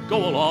better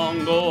go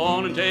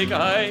on and take a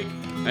hike."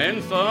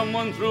 And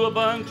someone threw a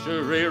bunch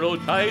of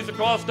railroad ties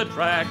across the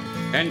track,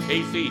 and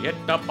Casey hit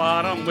the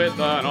bottom with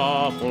an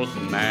awful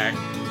smack.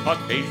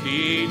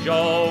 Casey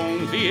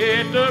Jones, he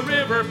hit the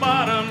river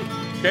bottom.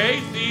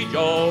 Casey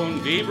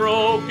Jones, he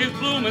broke his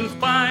bloomin'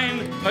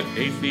 spine.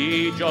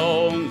 Casey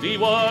Jones, he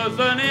was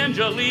an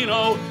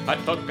Angelino. I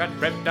took a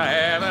trip to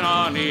heaven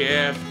on the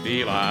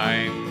SP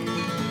line.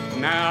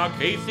 Now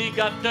Casey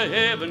got to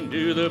heaven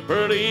to the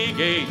pearly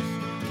gates.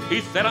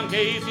 He said, "I'm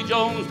Casey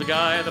Jones, the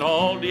guy that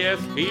hauled the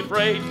SP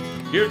freight.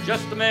 You're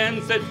just the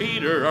man," said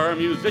Peter, "our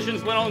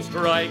musicians went on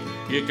strike.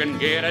 You can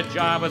get a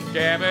job of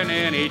scabbing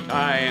any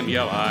time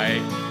you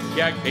like."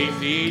 Yeah,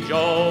 Casey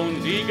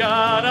Jones, he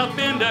got up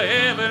into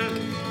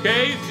heaven.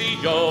 Casey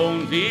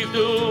Jones, he's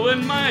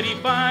doing mighty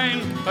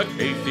fine.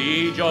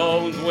 Casey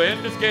Jones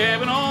went to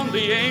scabbing on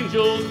the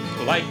Angels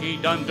like he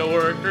done to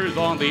workers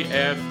on the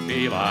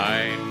SP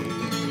line.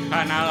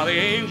 And now the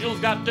Angels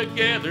got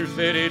together,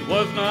 said it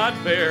was not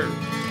fair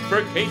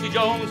for Casey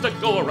Jones to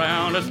go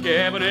around a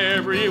scabbing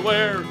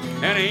everywhere.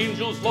 And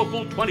Angels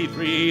Local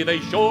 23, they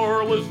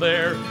sure was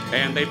there,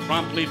 and they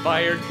promptly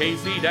fired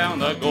Casey down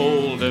the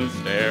Golden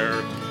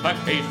Stair.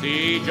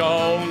 Casey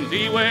Jones,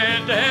 he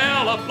went to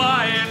hell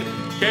a-flying.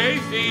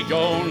 Casey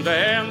Jones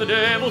and the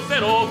devil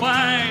said, "Oh,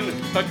 fine."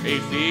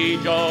 Casey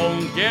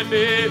Jones, get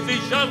busy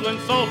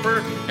shoveling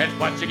sulfur. That's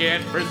what you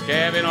get for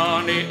scabbing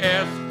on the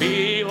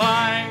SP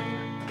line.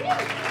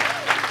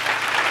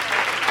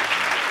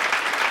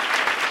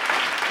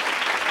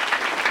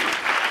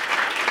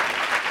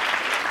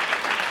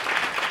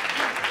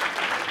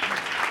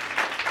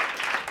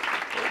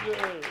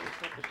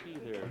 Cup of tea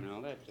there.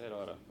 Now that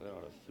ought to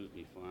suit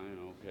me fine.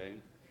 Okay.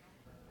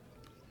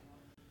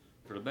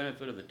 For the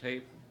benefit of the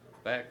tape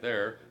back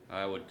there,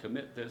 I would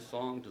commit this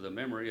song to the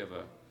memory of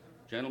a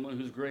gentleman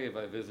whose grave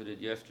I visited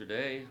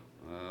yesterday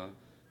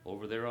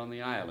over there on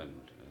the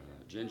island,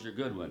 Ginger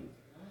Goodwin.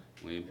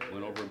 We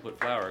went over and put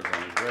flowers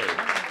on his grave.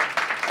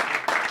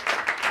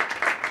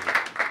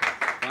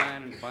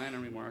 Fine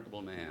and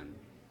remarkable man.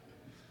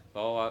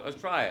 So let's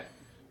try it.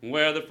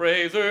 Where the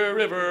Fraser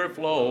River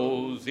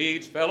flows,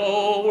 each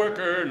fellow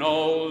worker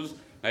knows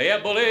they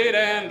have bullied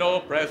and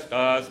oppressed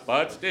us,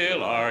 but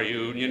still our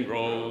union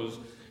grows.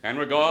 And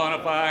we're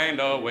gonna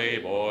find a way,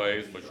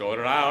 boys, for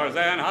shorter hours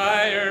and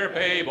higher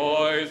pay,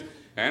 boys.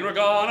 And we're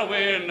gonna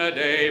win the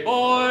day,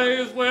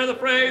 boys, where the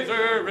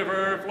Fraser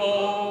River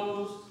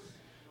flows.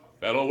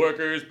 Fellow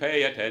workers,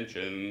 pay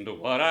attention to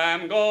what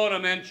I'm gonna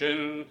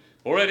mention,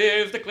 for it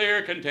is the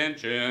clear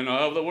contention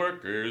of the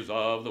workers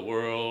of the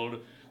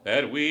world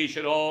that we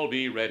should all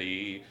be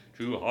ready,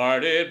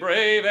 true-hearted,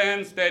 brave,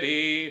 and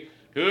steady,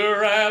 to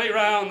rally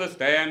round the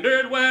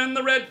standard when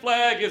the red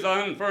flag is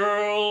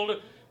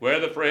unfurled. Where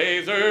the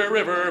Fraser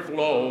River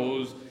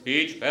flows,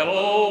 each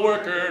fellow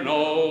worker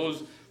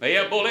knows they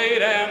have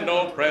bullied and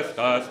oppressed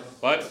us,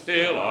 but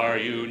still our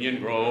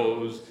union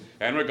grows.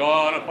 And we're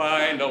gonna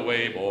find a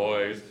way,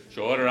 boys,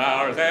 shorter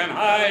hours and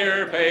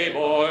higher pay,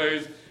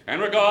 boys.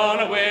 And we're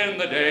gonna win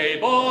the day,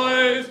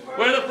 boys,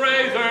 where the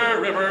Fraser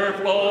River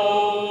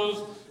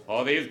flows.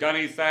 All these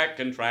gunny sack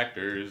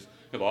contractors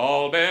have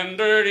all been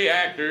dirty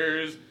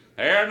actors.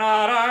 They're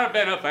not our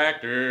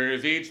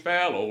benefactors, each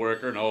fellow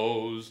worker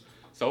knows.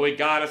 So we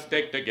gotta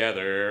stick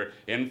together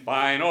in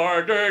fine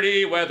or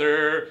dirty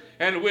weather,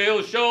 and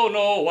we'll show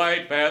no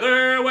white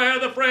feather where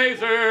the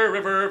Fraser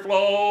River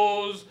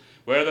flows.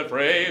 Where the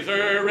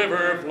Fraser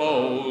River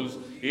flows,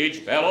 each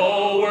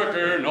fellow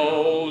worker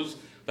knows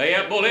they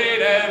have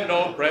bullied and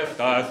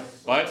oppressed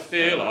us, but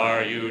still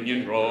our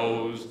union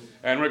grows.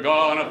 And we're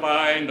gonna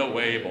find a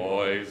way,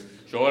 boys,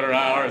 shorter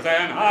hours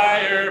and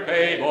higher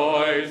pay,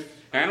 boys.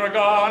 And we're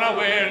gonna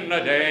win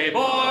the day,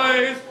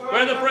 boys,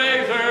 where the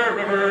Fraser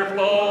River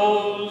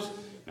flows.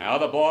 Now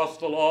the boss,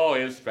 the law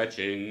is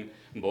stretching,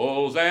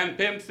 bulls and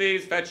pimps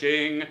he's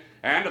fetching,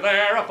 and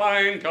they're a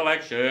fine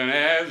collection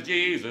as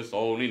Jesus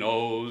only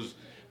knows.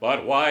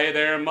 But why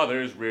their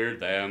mothers reared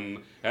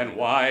them, and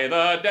why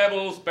the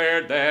devil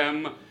spared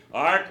them,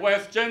 are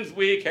questions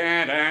we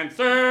can't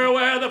answer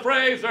where the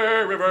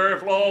Fraser River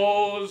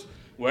flows.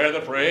 Where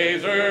the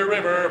Fraser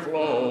River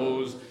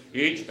flows,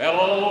 each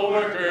fellow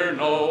worker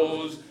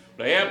knows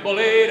they have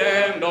bullied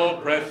and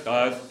oppressed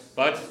us,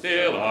 but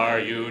still our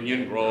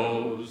union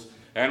grows.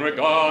 And we're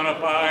gonna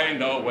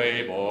find a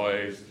way,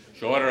 boys,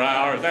 shorter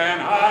hours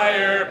and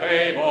higher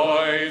pay,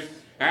 boys,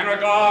 and we're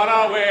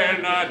gonna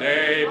win a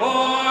day,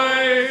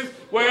 boys,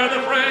 where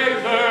the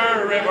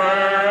Fraser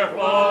River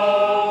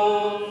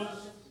flows.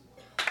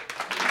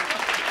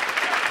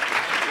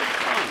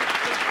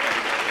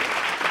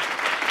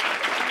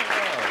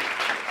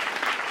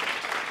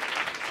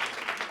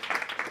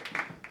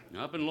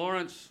 Up in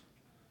Lawrence,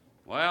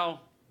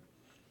 well,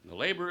 the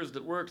laborers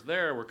that worked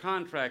there were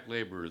contract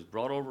laborers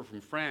brought over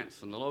from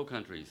France and the Low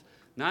Countries.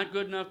 Not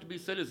good enough to be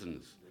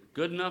citizens,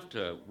 good enough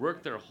to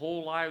work their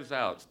whole lives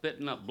out,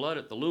 spitting up blood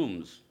at the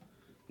looms.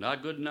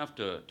 Not good enough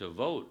to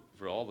vote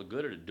for all the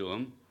good it'd do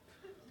them.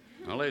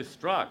 Well, they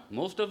struck,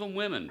 most of them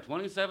women,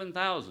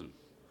 27,000,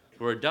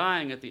 who are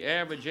dying at the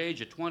average age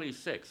of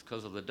 26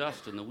 because of the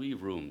dust in the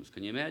weave rooms.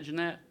 Can you imagine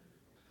that?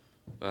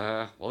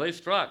 Well, they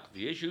struck.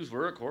 The issues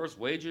were, of course,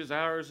 wages,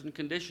 hours, and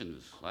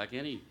conditions, like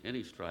any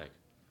strike.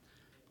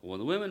 When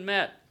the women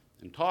met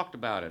and talked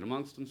about it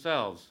amongst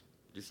themselves,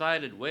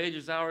 decided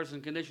wages, hours,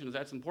 and conditions,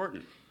 that's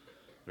important.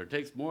 But it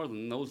takes more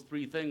than those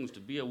three things to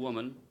be a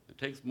woman. It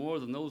takes more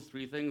than those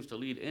three things to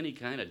lead any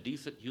kind of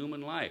decent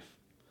human life.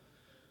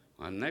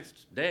 On the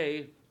next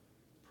day,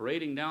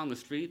 parading down the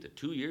street, the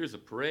 2 years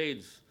of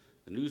parades,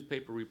 the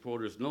newspaper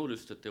reporters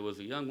noticed that there was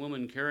a young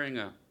woman carrying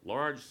a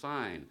large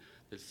sign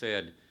that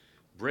said,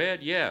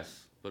 "Bread,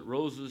 yes, but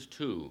roses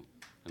too."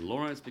 And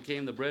Lawrence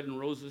became the Bread and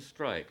Roses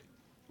strike.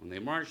 When they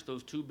marched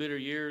those 2 bitter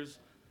years,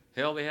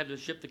 hell, they had to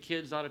ship the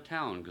kids out of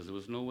town because there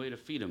was no way to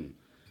feed them.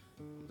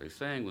 What they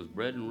sang was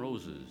Bread and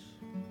Roses.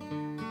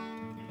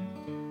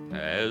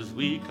 As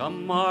we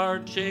come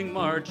marching,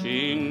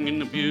 marching in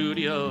the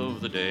beauty of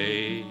the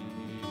day,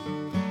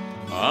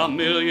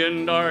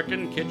 1,000,000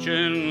 darkened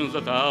kitchens,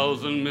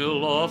 1,000 mill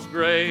lofts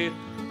gray,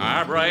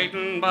 are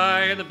brightened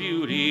by the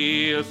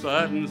beauty a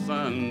sudden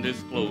sun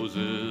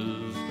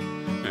discloses.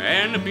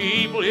 And the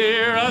people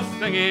hear us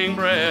singing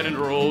bread and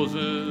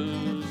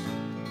roses,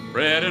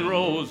 bread and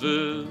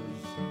roses.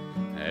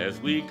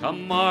 As we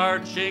come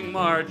marching,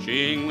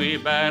 marching, we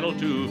battle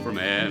too for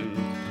men.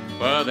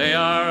 For they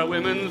are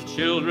women's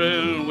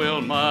children, we'll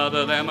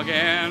mother them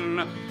again.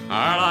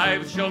 Our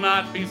lives shall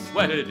not be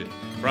sweated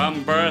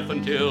from birth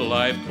until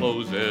life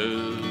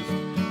closes.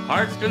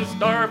 Hearts can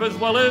starve as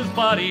well as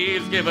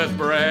bodies, give us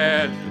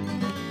bread,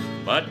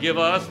 but give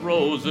us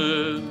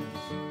roses.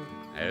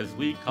 As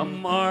we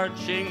come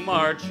marching,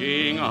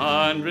 marching,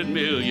 100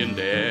 million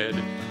dead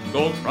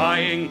go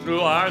crying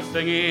through our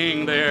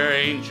singing their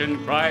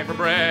ancient cry for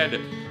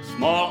bread.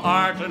 Small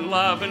art and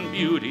love and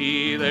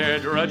beauty their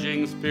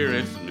drudging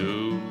spirits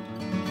knew.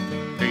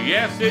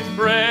 Yes, it's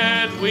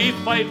bread we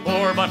fight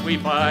for, but we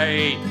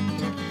fight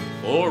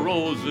for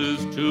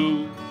roses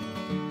too.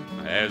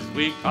 As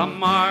we come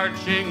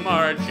marching,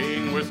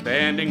 marching, we're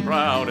standing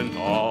proud and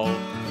tall.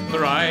 The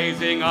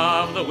rising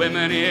of the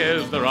women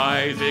is the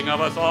rising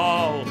of us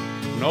all.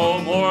 No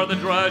more the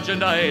drudge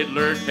and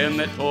idler can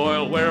that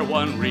toil where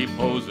one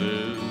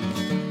reposes,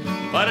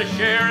 but a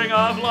sharing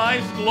of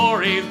life's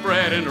glories,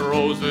 bread and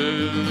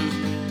roses,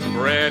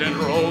 bread and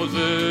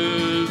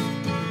roses,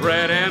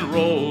 bread and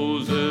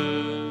roses.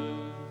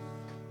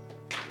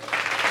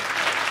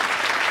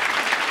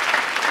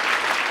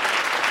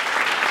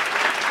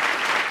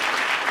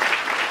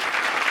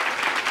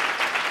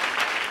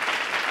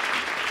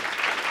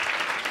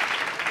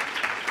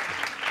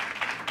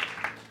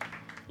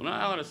 Well, now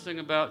I want to sing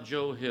about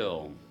Joe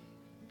Hill.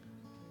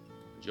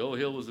 Joe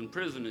Hill was in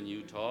prison in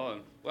Utah,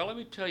 and well, let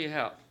me tell you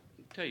about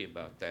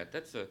that.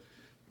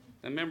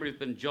 My memory's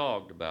been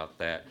jogged about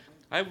that.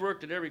 I've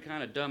worked at every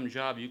kind of dumb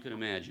job you can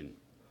imagine,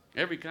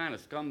 every kind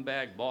of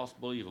scumbag boss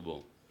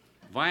believable.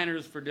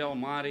 Viners for Del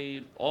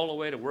Monte, all the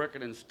way to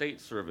working in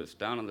state service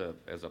down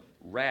as a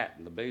rat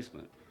in the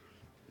basement.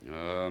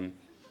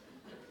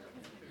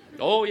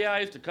 Oh, yeah,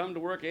 I used to come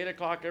to work 8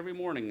 o'clock every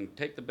morning and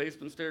take the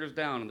basement stairs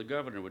down, and the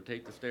governor would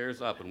take the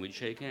stairs up, and we'd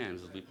shake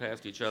hands as we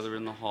passed each other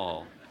in the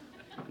hall.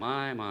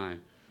 My.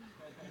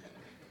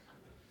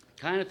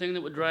 Kind of thing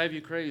that would drive you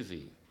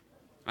crazy.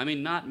 I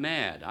mean, not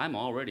mad. I'm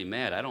already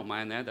mad. I don't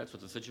mind that. That's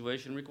what the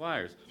situation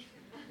requires.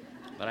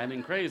 But I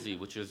mean crazy,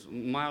 which is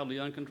mildly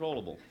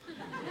uncontrollable.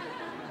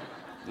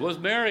 Was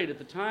married at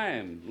the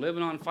time,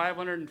 living on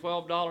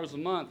 $512 a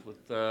month with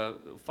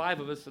 5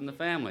 of us in the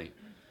family.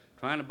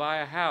 Trying to buy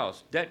a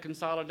house, debt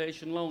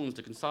consolidation loans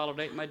to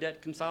consolidate my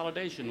debt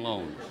consolidation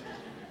loans.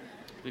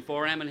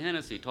 Before Ammon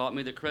Hennessy taught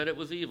me that credit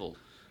was evil,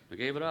 I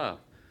gave it up.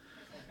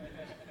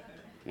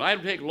 Well,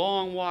 I'd take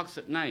long walks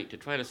at night to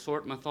try to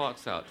sort my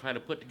thoughts out, try to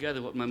put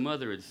together what my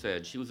mother had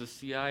said. She was a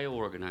CIO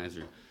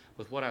organizer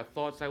with what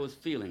thoughts I was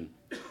feeling.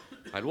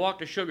 I'd walk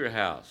to Sugar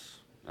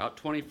House out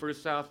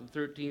 21st South and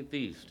 13th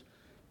East.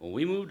 When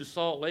we moved to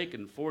Salt Lake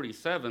in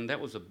 47,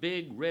 that was a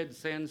big red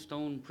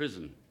sandstone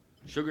prison,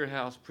 Sugar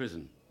House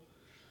Prison.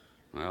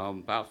 Well,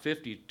 about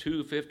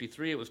 52,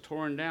 53, it was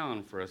torn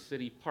down for a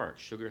city park,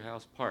 Sugar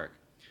House Park.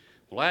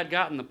 Well, I had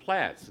gotten the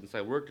plats since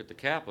I worked at the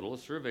Capitol,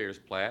 the surveyor's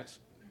plats,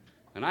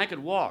 and I could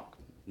walk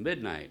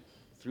midnight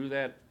through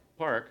that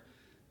park,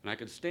 and I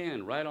could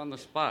stand right on the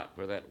spot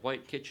where that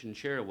white kitchen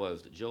chair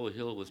was that Joe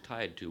Hill was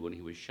tied to when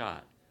he was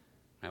shot.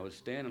 I would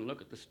stand and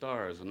look at the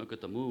stars and look at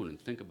the moon and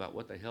think about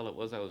what the hell it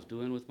was I was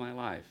doing with my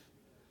life.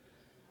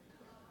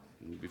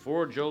 And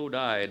before Joe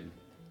died,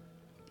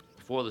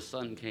 before the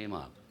sun came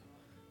up,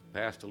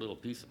 passed a little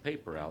piece of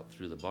paper out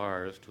through the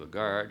bars to a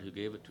guard who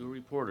gave it to a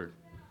reporter.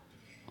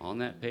 On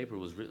that paper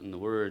was written the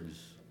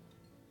words,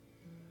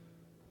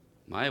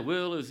 "My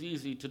will is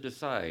easy to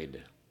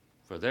decide,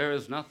 for there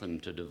is nothing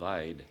to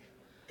divide.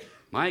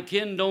 My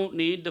kin don't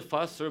need to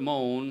fuss or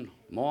moan,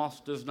 moss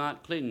does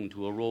not cling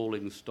to a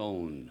rolling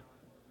stone.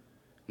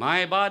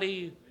 My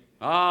body,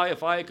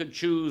 if I could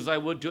choose, I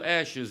would to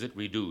ashes it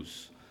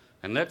reduce,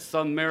 and let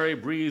some merry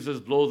breezes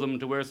blow them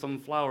to where some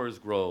flowers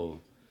grow.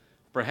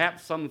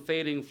 Perhaps some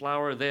fading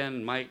flower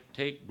then might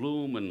take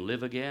bloom and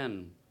live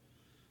again.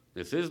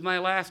 This is my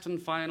last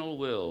and final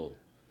will.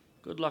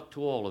 Good luck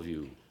to all of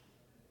you.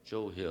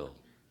 Joe Hill."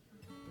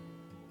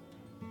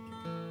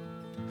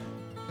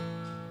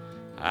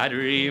 I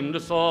dreamed I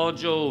saw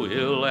Joe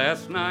Hill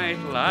last night,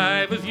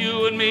 alive as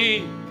you and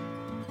me.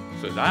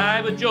 Says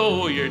I, "But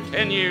Joe, you're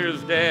 10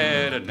 years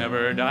dead, and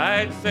never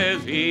died,"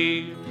 says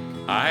he.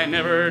 "I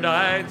never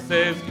died,"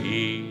 says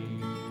he.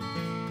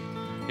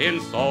 "In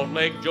Salt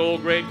Lake, Joe,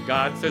 great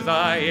God," says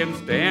I, "am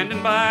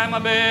standing by my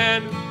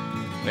bed.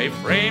 They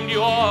framed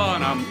you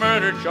on a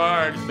murder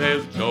charge,"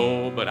 says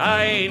Joe, "but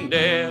I ain't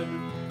dead,"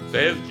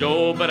 says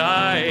Joe, "but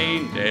I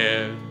ain't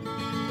dead.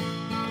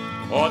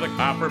 Oh, the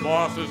copper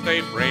bosses,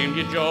 they framed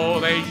you, Joe,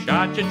 they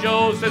shot you,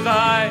 Joe," says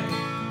I.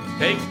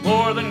 "Takes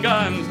more than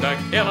guns to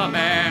kill a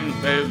man,"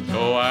 says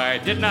Joe, "I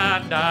did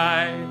not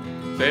die,"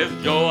 says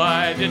Joe,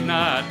 "I did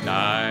not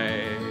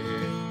die."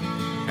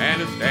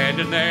 And is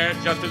standing there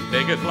just as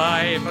big as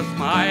life,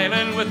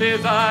 a-smiling with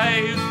his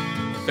eyes,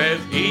 says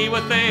he,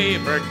 "What they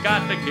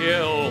forgot to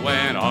kill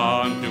went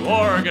on to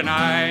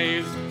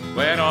organize,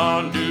 went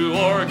on to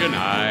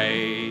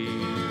organize.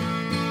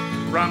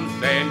 From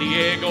San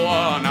Diego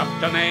on up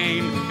to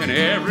Maine, in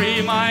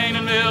every mine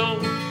and mill,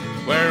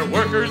 where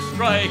workers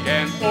strike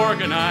and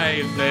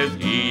organize," says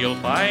he, "you'll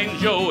find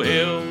Joe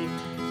Hill,"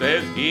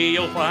 says he,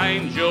 "you'll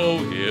find Joe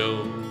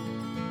Hill."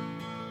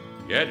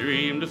 "Yeah, I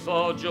dreamed I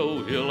saw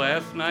Joe Hill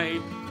last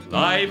night,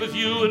 live as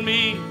you and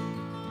me."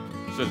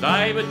 Says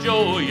I, "But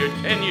Joe, you're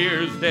 10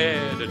 years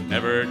dead, and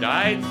never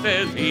died,"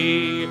 says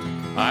he.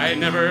 "I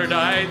never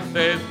died,"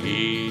 says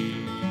he.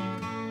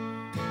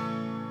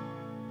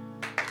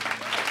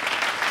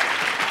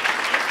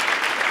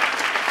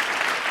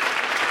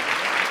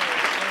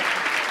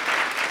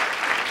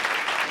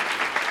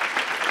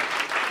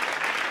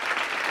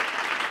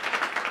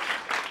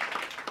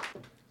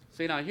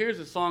 See, now here's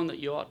a song that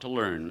you ought to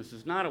learn. This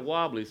is not a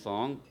wobbly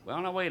song.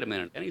 Well, now wait a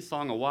minute. Any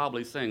song a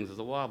wobbly sings is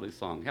a wobbly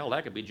song. Hell,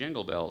 that could be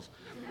Jingle Bells.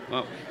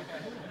 Well,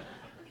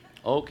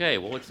 okay,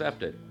 we'll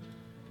accept it.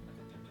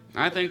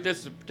 I think this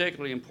is a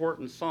particularly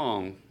important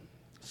song.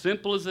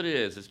 Simple as it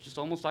is, it's just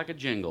almost like a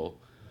jingle.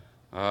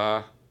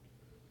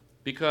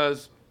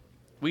 Because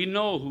we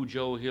know who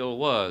Joe Hill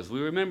was.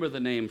 We remember the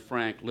name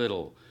Frank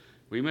Little.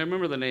 We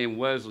remember the name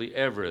Wesley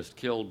Everest,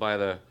 killed by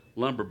the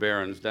lumber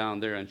barons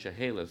down there in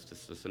Chehalis,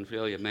 the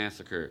Centralia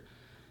Massacre.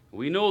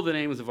 We know the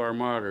names of our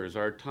martyrs,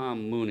 our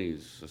Tom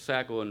Mooneys, the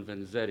Sacco and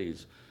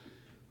Vanzettis.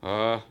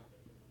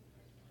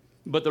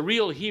 But the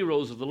real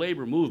heroes of the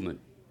labor movement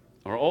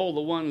are all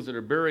the ones that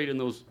are buried in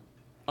those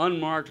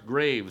unmarked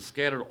graves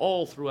scattered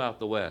all throughout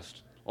the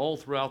West, all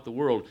throughout the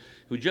world,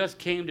 who just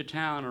came to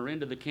town or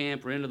into the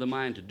camp or into the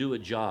mine to do a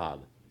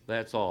job.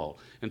 That's all.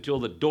 Until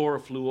the door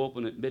flew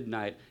open at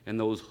midnight and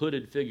those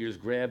hooded figures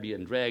grabbed you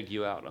and dragged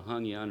you out and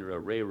hung you under a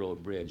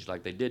railroad bridge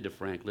like they did to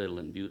Frank Little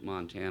in Butte,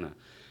 Montana,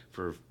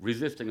 for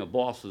resisting a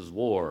boss's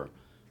war,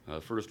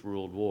 First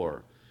World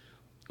War.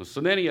 So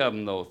many of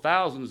them, though,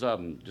 thousands of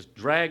them, just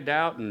dragged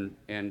out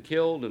and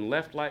killed and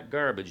left like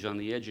garbage on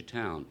the edge of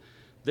town.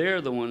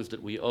 They're the ones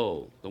that we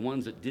owe, the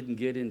ones that didn't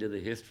get into the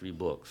history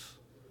books,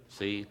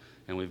 see?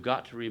 And we've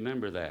got to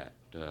remember that.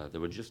 They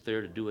were just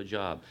there to do a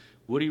job.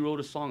 Woody wrote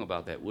a song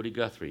about that, Woody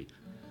Guthrie.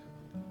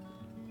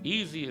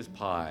 Easy as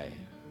pie.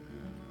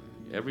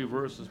 Every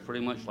verse is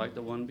pretty much like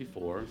the one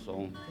before,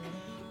 so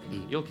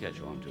you'll catch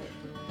on to it.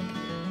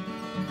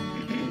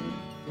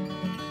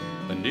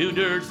 The new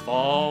dirt's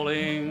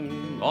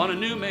falling on a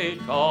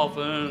new-made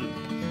coffin.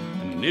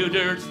 The new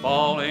dirt's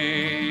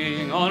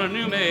falling on a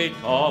new-made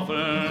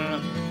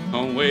coffin.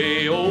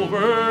 Way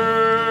over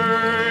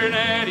in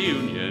that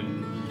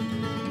Union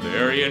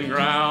burying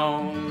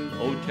ground.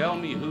 Oh, tell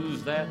me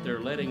who's that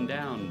they're letting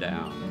down.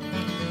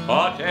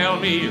 Oh, tell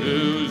me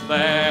who's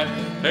that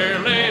they're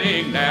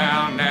letting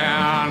down.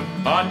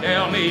 Oh,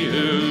 tell me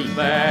who's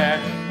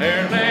that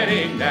they're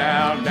letting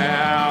down.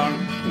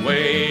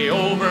 Way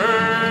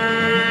over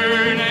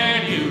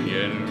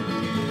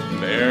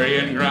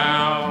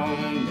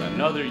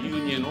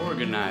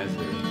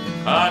organizer.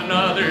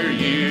 Another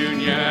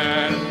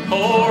union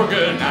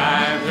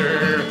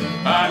organizer.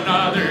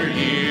 Another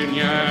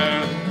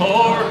union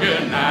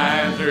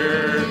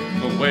organizer.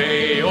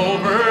 Way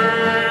over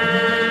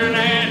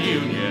an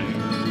union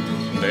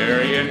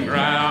burying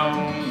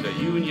ground. A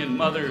union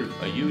mother,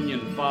 a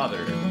union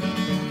father.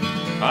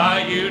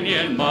 A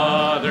union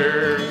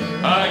mother,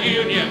 a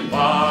union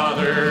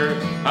father,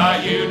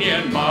 a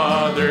union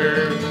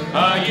mother,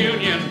 a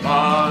union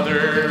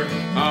father,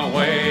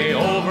 way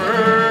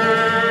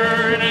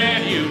over in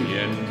a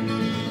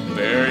union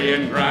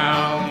burying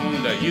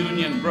ground. A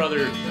union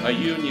brother, a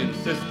union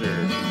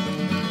sister,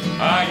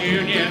 a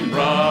union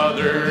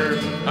brother,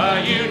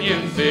 a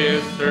union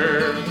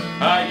sister,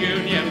 a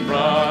union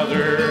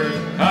brother,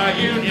 a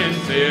union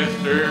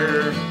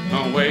sister,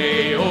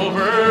 way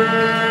over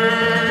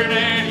in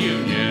a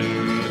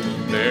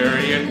union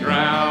burying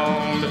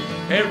ground.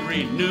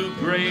 Every new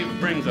grave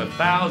brings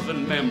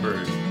 1,000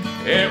 members.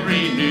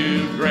 Every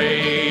new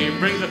grave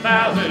brings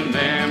 1,000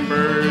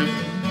 members.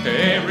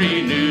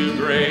 Every new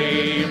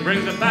grave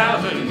brings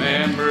 1,000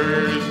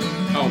 members.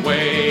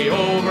 Way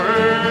over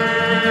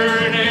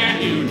in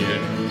a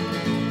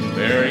union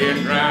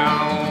burying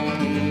ground.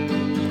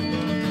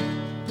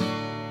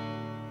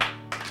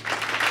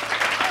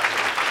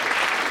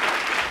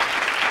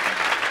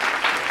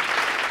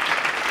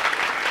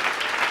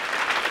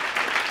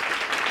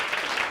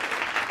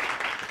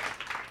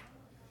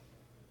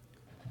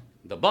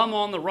 The bum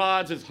on the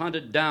rods is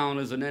hunted down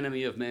as an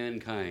enemy of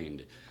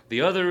mankind.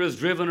 The other is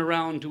driven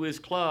around to his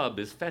club,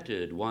 is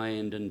feted,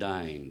 wined, and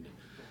dined.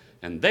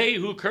 And they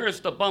who curse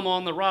the bum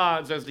on the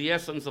rods as the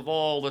essence of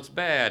all that's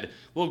bad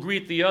will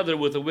greet the other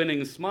with a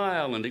winning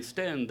smile and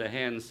extend the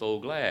hand so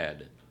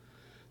glad.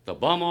 The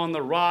bum on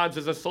the rods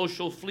is a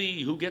social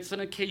flea who gets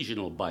an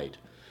occasional bite.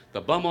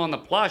 The bum on the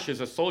plush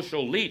is a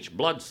social leech,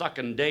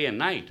 blood-sucking day and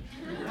night.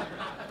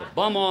 The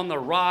bum on the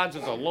rods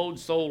is a load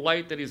so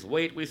light that his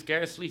weight we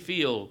scarcely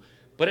feel,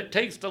 but it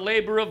takes the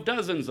labor of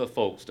dozens of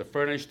folks to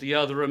furnish the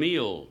other a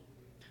meal.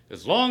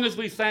 As long as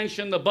we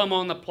sanction the bum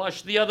on the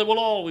plush, the other will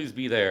always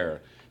be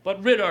there.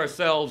 But rid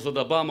ourselves of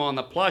the bum on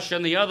the plush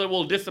and the other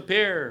will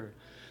disappear.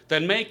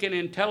 Then make an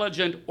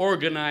intelligent,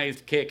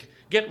 organized kick.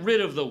 Get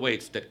rid of the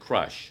weights that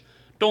crush.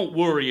 Don't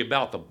worry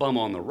about the bum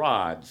on the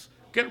rods.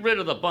 Get rid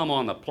of the bum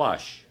on the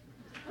plush.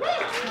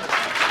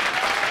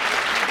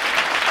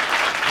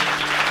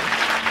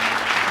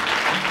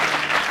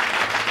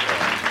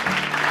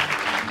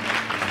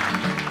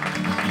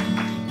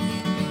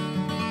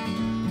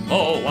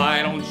 Oh,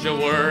 why don't you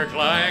work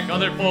like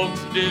other folks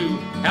do?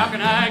 How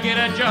can I get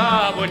a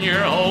job when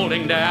you're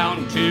holding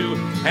down two?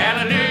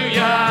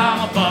 Hallelujah,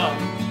 I'm a bum.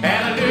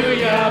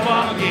 Hallelujah,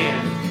 bum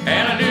again.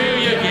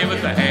 Hallelujah, give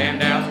us a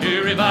handout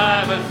to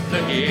revive us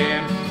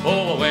again.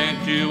 Oh, I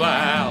went to a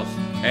house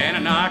and I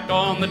knocked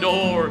on the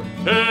door.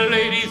 The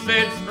lady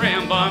said,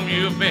 "Scram bum,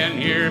 you've been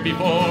here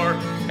before."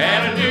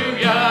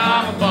 Hallelujah,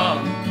 I'm a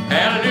bum.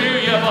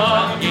 Hallelujah,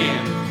 bum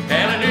again.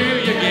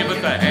 Hallelujah, give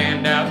us a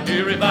handout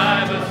to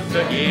revive us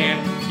again.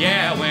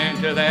 Yeah, I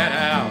went to that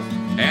house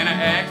and I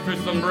asked for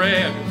some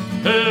bread.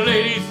 The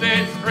lady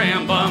said,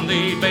 "Scram bum,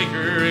 the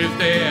baker is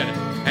dead."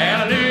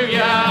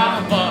 Hallelujah,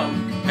 I'm a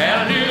bum.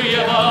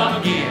 Hallelujah,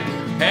 bum again.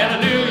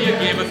 Hallelujah,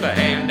 give us a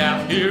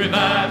handout to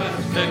revive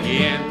us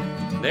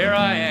again. There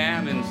I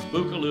am in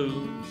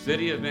Spookaloo,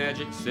 city of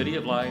magic, city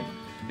of light,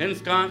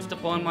 ensconced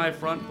upon my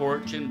front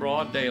porch in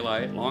broad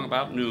daylight, long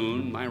about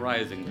noon, my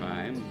rising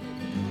time,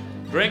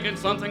 drinking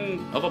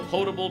something of a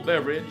potable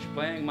beverage,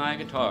 playing my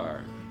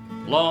guitar,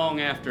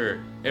 long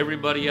after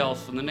everybody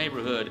else in the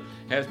neighborhood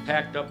has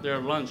packed up their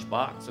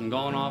lunchbox and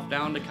gone off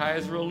down to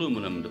Kaiser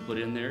Aluminum to put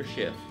in their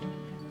shift.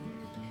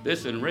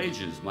 This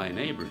enrages my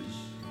neighbors.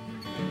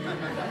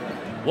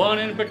 One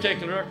in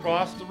particular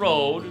across the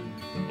road,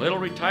 little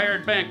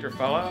retired banker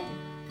fella,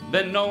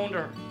 been known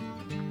to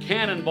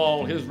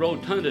cannonball his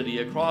rotundity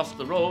across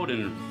the road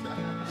and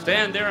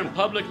stand there and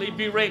publicly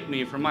berate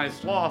me for my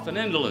sloth and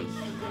indolence.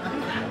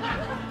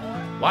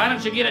 "Why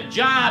don't you get a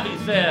job?" he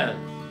says.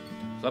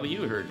 Some of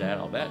you heard that,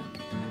 I'll bet.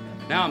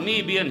 Now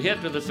me being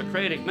hit to the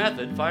Socratic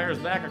method fires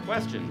back a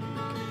question.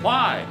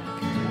 Why?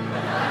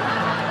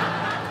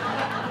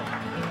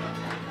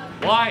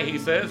 "Why," he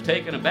says,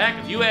 taken aback,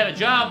 "if you had a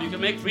job, you could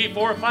make $3,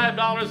 $4,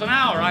 $5 an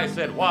hour." I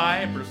said,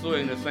 "Why?"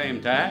 pursuing the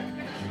same tack.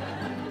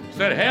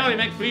 Said, "Hell, you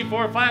make $3,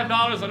 $4,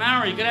 $5 an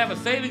hour, you could have a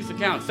savings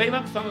account. Save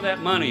up some of that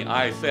money."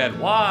 I said,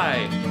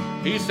 "Why?"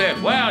 He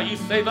said, "Well, you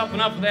save up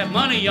enough of that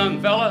money, young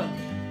fella,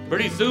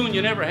 pretty soon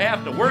you never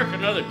have to work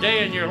another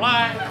day in your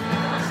life."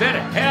 I said,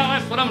 "Hell,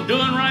 that's what I'm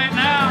doing right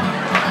now."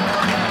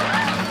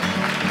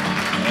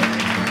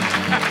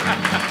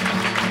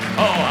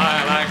 Oh,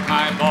 I like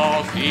my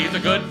boss, he's a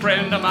good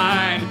friend of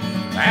mine.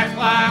 That's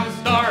why I'm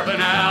starving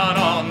out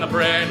on the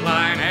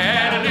breadline.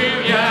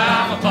 Hallelujah,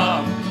 I'm a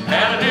bum.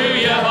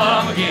 Hallelujah,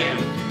 bum again.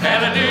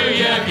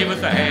 Hallelujah, give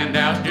us a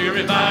handout to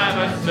revive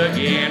us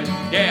again.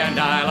 Yeah, and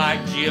I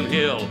like Jim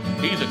Hill,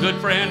 he's a good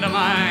friend of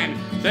mine.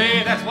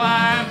 Say, that's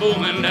why I'm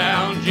booming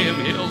down Jim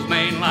Hill's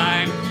main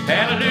line.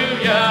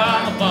 Hallelujah,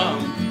 I'm a bum.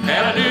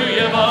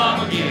 Hallelujah,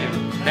 bum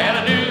again.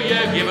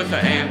 Hallelujah,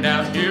 us a hand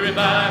out to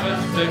revive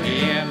us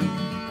again.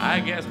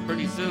 I guess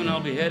pretty soon I'll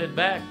be headed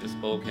back to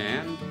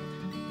Spokane,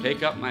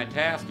 take up my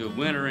task of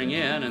wintering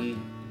in, and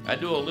I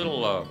do a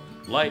little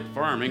light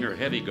farming or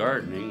heavy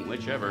gardening,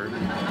 whichever.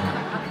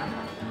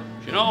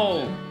 You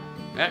know,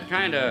 that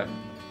kind of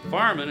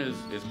farming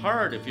is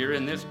hard if you're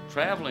in this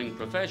traveling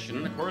profession,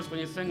 and of course when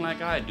you sing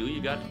like I do,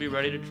 you got to be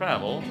ready to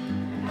travel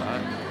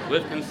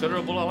with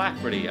considerable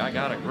alacrity. I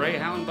got a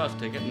Greyhound bus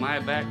ticket in my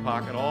back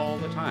pocket all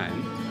the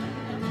time.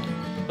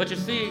 But you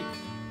see,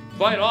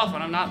 quite often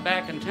I'm not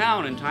back in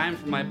town in time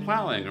for my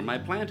plowing or my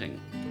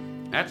planting.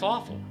 That's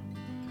awful.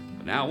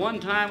 But now one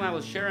time I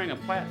was sharing a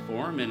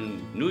platform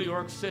in New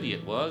York City,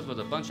 it was,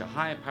 with a bunch of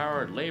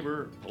high-powered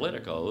labor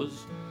politicos.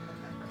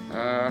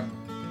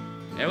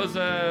 It was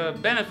a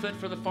benefit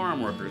for the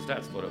farm workers,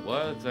 that's what it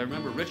was. I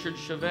remember Richard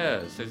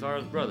Chavez,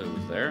 Cesar's brother,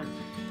 was there.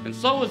 And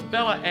so was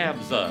Bella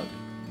Abzug,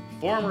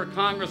 former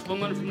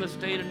congresswoman from the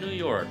state of New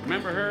York.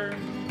 Remember her?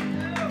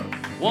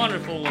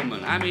 Wonderful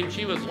woman. I mean,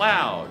 she was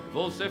loud,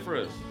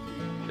 vociferous,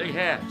 big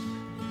hats.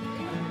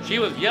 She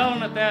was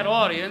yelling at that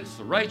audience,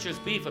 righteous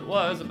beef it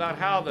was, about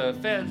how the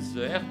feds,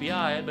 the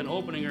FBI, had been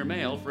opening her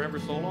mail for ever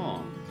so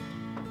long.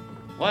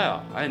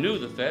 Well, I knew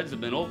the feds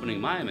had been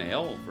opening my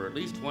mail for at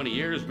least 20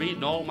 years,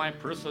 reading all my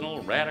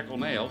personal radical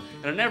mail,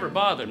 and it never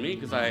bothered me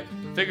because I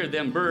figured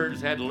them birds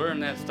had to learn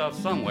that stuff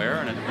somewhere,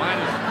 and it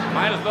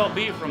might as well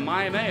be from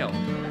my mail.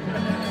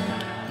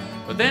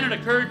 But then it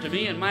occurred to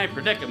me in my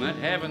predicament,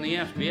 having the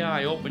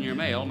FBI open your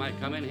mail might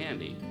come in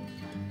handy.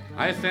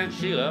 I sent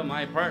Sheila,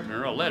 my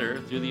partner, a letter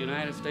through the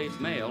United States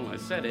mail, and I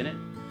said in it,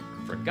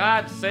 "For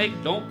God's sake,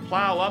 don't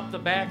plow up the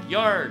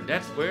backyard.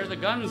 That's where the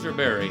guns are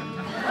buried."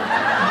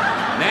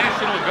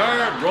 National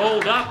Guard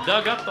rolled up,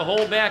 dug up the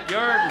whole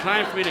backyard in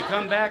time for me to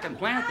come back and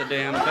plant the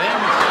damn thing.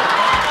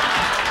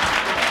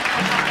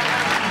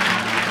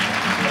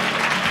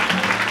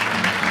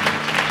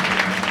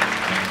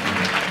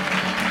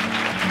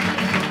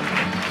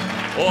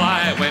 Oh,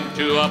 I went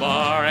to a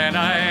bar and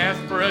I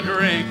asked for a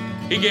drink.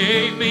 He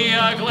gave me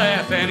a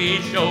glass and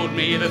he showed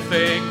me the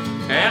thing.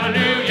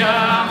 Hallelujah,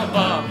 I'm a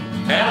bum.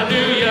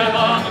 Hallelujah,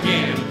 bum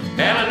again.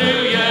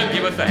 Hallelujah,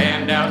 give us a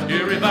handout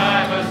to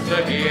revive us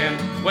again.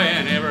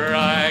 Whenever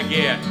I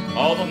get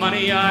all the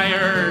money I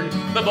earn,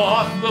 the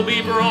boss will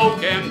be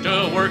broke and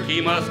to work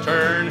he must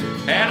turn.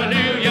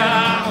 Hallelujah,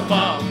 I'm a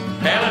bum.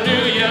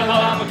 Hallelujah,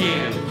 bum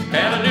again.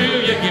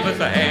 Hallelujah, give us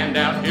a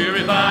handout to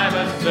revive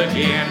us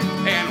again.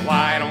 And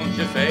why don't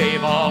you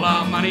save all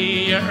the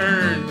money you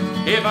earn?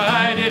 If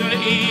I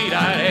didn't eat,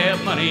 I'd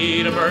have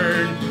money to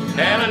burn.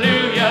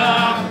 Hallelujah,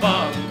 I'm a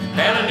bum.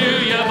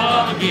 Hallelujah,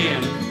 bum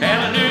again.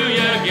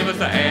 Hallelujah, give us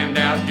a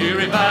handout to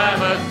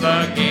revive us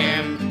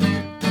again.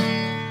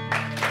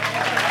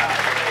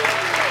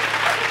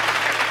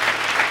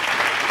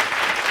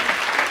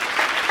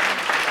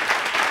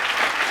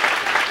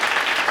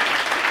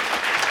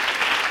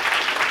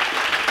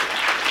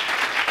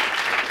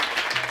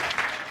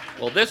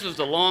 Well, this is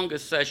the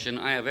longest session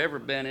I have ever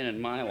been in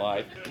my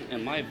life,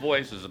 and my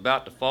voice is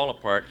about to fall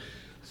apart,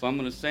 so I'm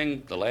going to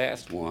sing the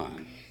last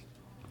one,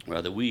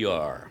 Rather We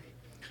Are.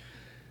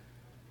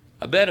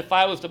 I bet if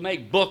I was to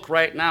make book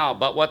right now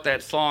about what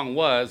that song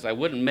was, I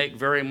wouldn't make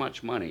very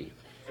much money.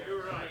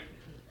 You're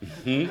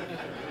right.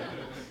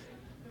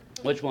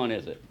 Which one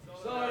is it?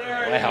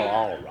 Well,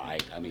 all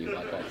right. I mean,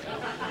 what that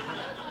sounds.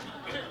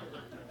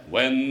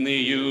 When the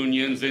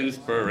union's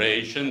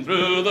inspiration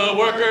through the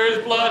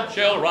workers' blood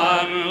shall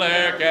run,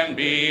 there can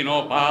be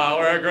no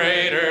power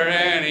greater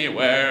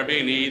anywhere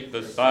beneath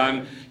the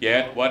sun.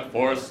 Yet what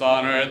force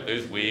on earth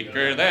is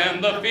weaker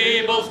than the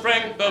feeble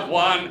strength of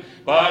one?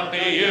 But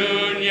the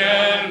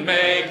union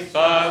makes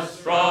us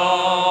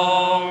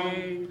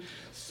strong.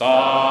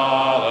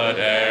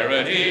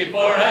 Solidarity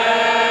forever.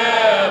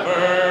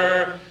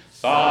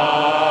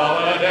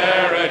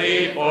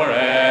 Solidarity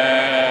forever.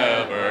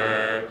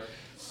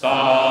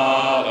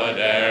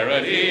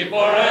 Solidarity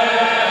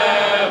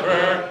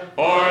forever,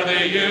 for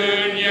the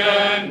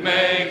union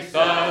makes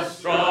us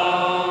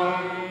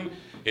strong.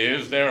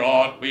 Is there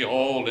aught we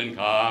hold in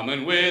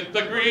common with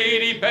the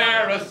greedy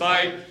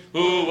parasite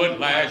who would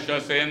lash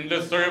us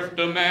into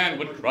serfdom and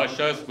would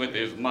crush us with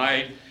his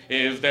might?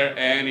 Is there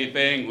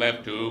anything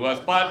left to us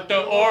but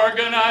to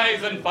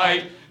organize and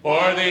fight?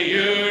 For the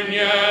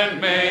union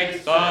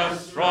makes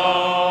us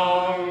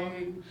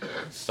strong.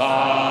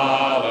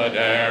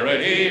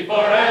 Solidarity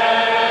forever.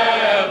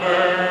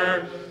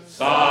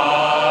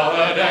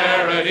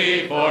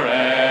 Solidarity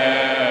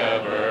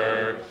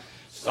forever.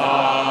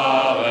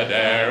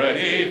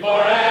 Solidarity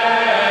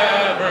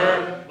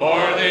forever.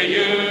 For the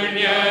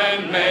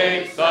union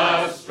makes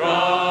us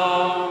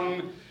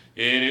strong.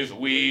 It is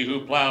we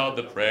who plowed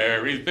the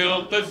prairies,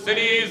 built the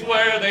cities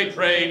where they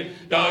trade,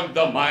 dug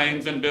the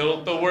mines and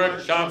built the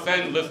workshops,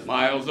 endless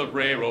miles of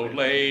railroad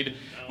laid.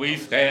 We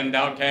stand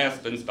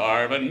outcast and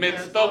starve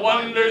amidst the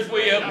wonders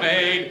we have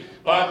made,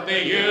 but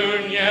the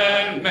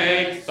union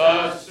makes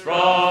us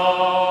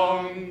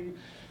strong.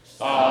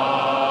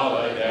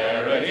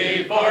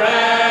 Solidarity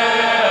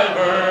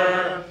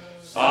forever.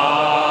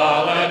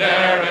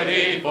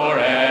 Solidarity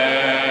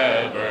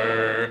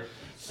forever.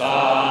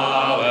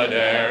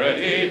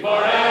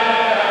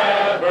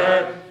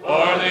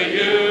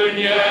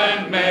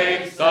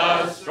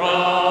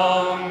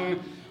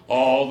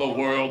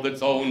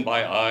 owned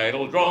by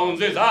idle drones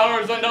is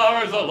ours and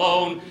ours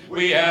alone.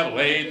 We have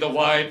laid the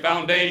wide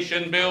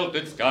foundation, built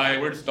it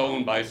skyward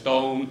stone by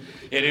stone.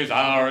 It is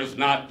ours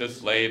not to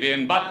slave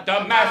in, but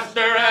to master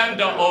and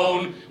to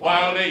own,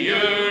 while the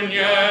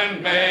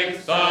Union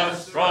makes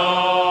us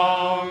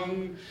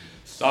strong.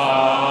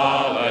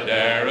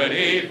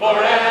 Solidarity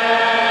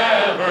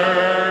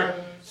forever,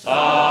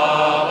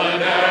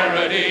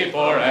 solidarity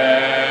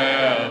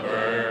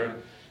forever,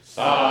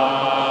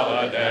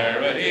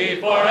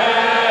 solidarity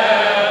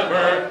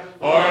forever,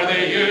 for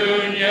the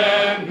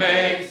Union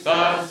makes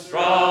us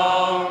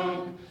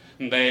strong.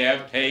 They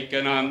have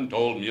taken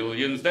untold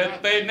millions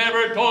that they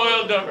never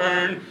toiled to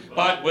earn,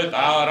 but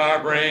without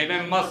our brain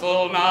and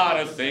muscle not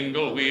a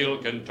single wheel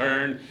can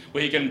turn.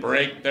 We can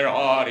break their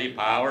haughty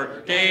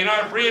power, gain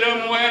our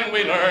freedom when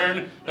we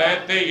learn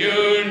that the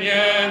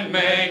Union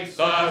makes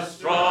us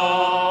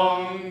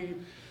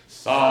strong.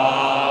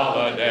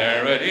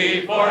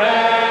 Solidarity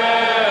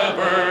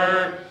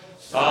forever,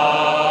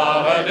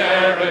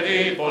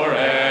 solidarity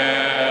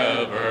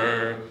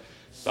forever,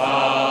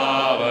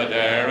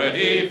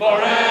 solidarity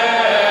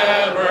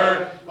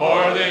forever,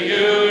 for the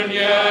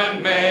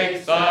Union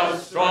makes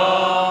us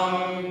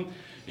strong.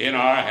 In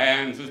our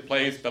hands is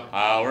placed a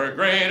power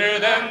greater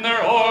than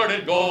their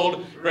hoarded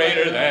gold,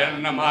 greater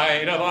than the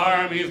might of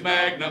armies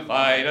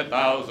magnified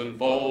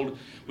 1,000-fold.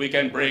 We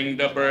can bring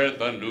to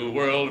birth a new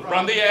world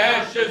from the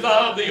ashes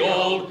of the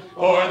old,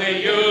 for the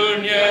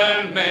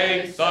Union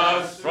makes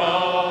us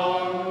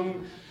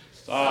strong.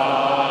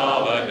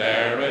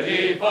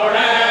 Solidarity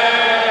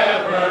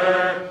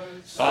forever,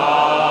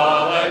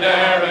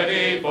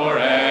 solidarity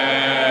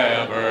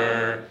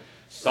forever,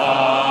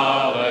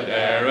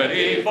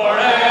 solidarity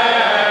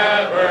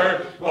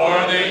forever,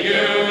 for the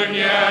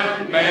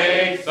Union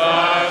makes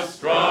us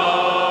strong.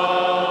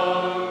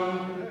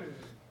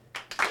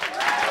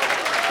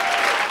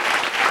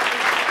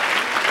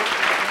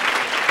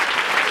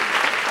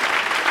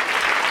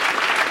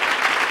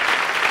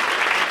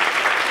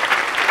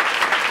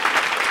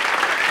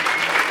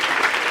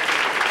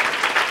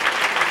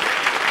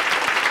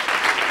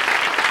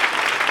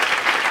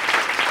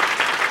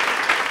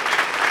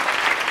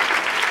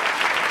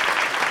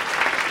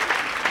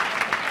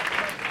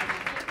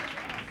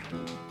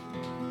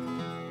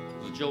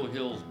 Joe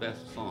Hill's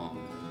best song.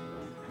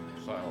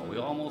 So we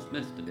almost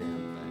missed the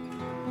damn thing.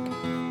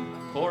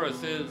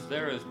 Chorus is,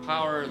 there is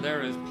power in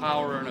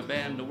a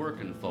band of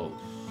working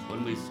folks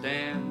when we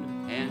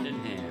stand hand in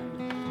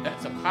hand.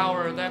 That's a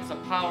power that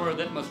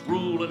must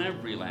rule in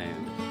every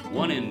land.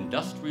 One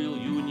industrial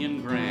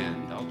union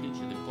grand. I'll teach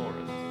you the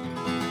chorus.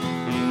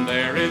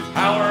 There is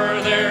power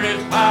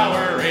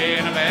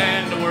in a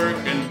band of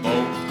working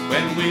folks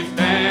when we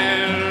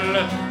stand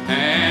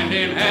hand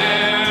in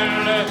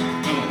hand.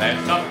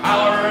 That's a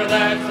power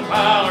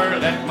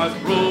that must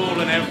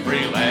rule in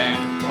every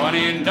land. One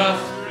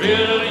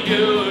industrial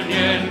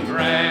union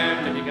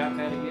grand. Have you got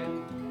that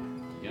again?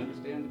 You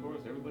understand the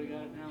chorus? Everybody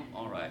got it now?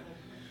 All right.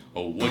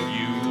 Oh, would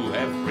you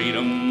have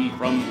freedom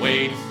from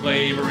wage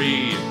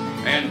slavery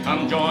and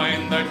come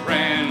join the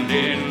grand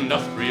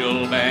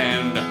industrial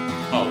band?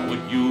 Oh,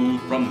 would you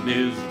from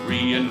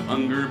misery and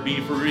hunger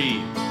be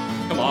free?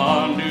 Come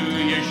on, do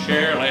your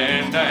share,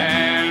 lend a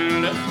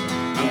hand.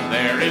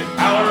 There is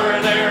power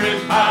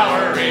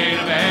in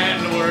a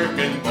band of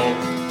working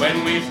folks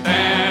when we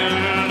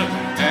stand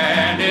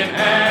hand in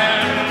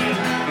hand.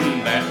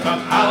 That's a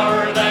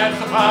power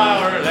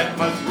that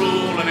must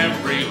rule in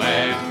every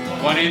land.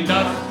 One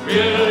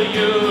industrial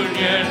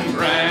union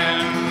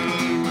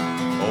grand.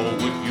 Oh,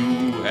 would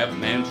you have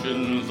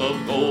mansions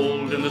of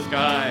gold in the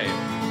sky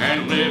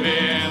and live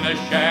in a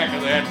shack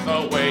that's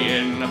away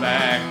in the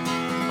back?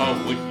 Or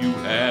would you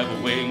have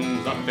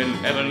wings up in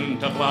heaven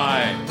to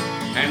fly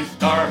and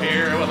start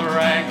here with a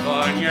rack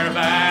on your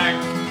back?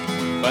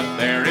 But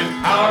there is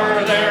power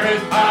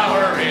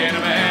in a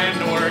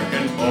band of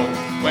working folks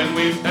when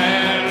we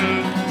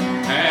stand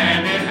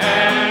hand in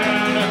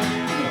hand.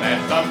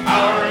 That's a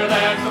power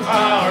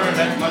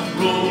that must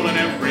rule in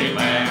every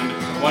land.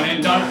 One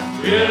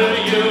industrial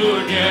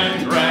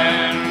union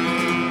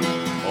grand.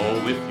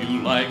 Oh, if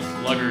you like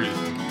sluggers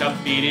to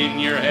beat in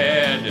your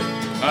head,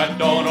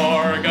 don't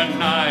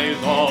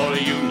organize, all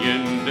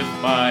union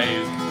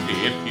despise.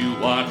 If you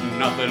want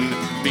nothing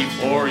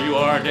before you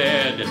are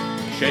dead,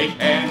 shake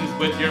hands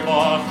with your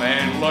boss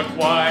and look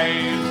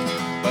wise.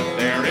 But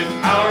there is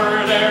power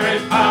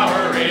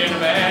in a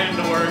band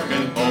of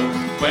working folks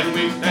when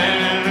we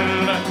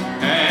stand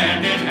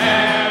hand in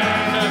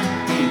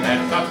hand.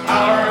 That's a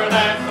power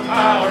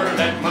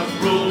that must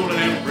rule in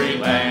every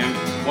land.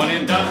 One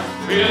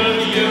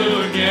industrial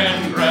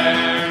union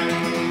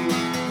grand.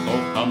 So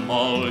come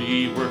all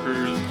ye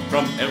workers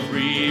from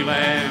every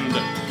land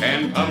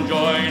and come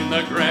join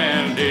the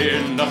grand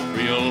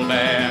industrial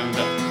band.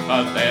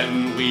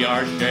 Then we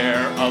our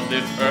share of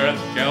this earth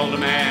shall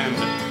demand.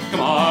 Come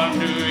on,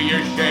 do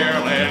your share,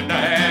 lend a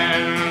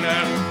hand.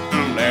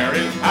 There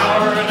is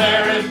power in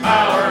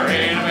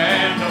a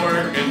band of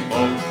working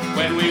folks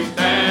when we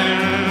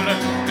stand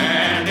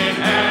hand in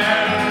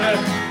hand.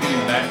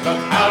 That's the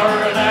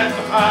power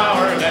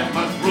that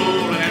must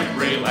rule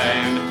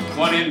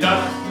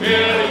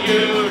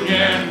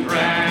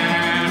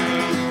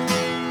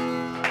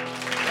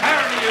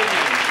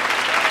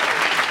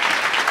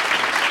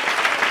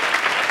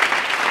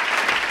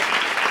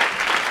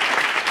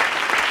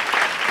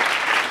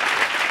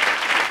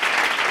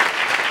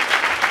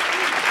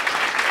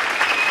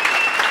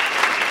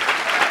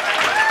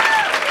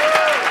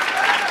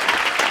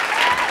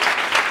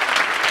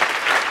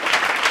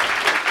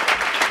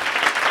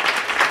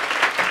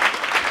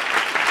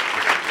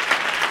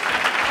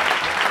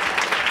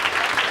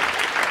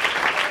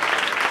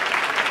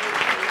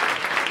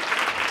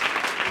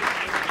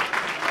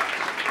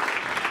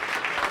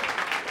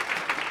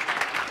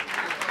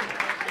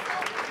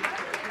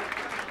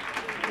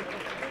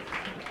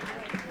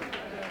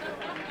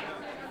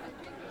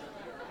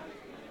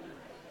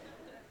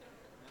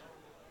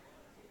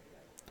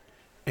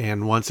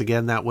And once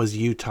again, that was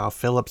Utah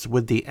Phillips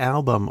with the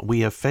album We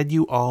Have Fed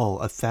You All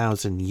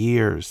 1,000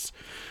 Years.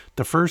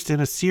 The first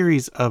in a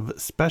series of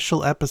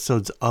special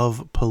episodes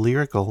of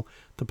Polyrical,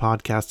 the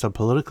podcast of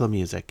political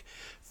music,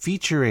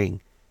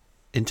 featuring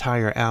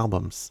entire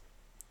albums.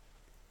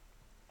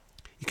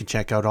 You can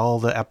check out all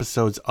the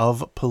episodes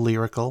of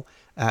Polyrical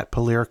at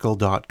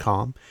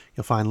polyrical.com.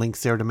 You'll find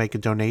links there to make a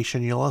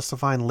donation. You'll also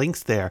find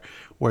links there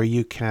where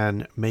you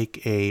can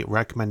make a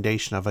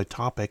recommendation of a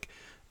topic,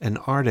 an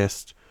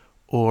artist,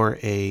 or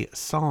a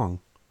song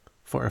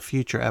for a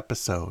future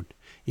episode.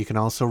 You can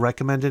also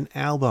recommend an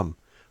album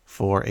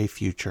for a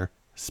future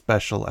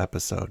special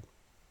episode.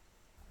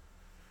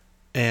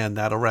 And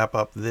that'll wrap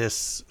up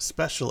this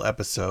special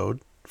episode,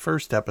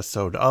 first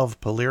episode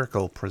of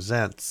Polyrical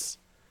Presents.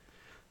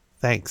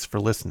 Thanks for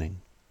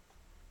listening.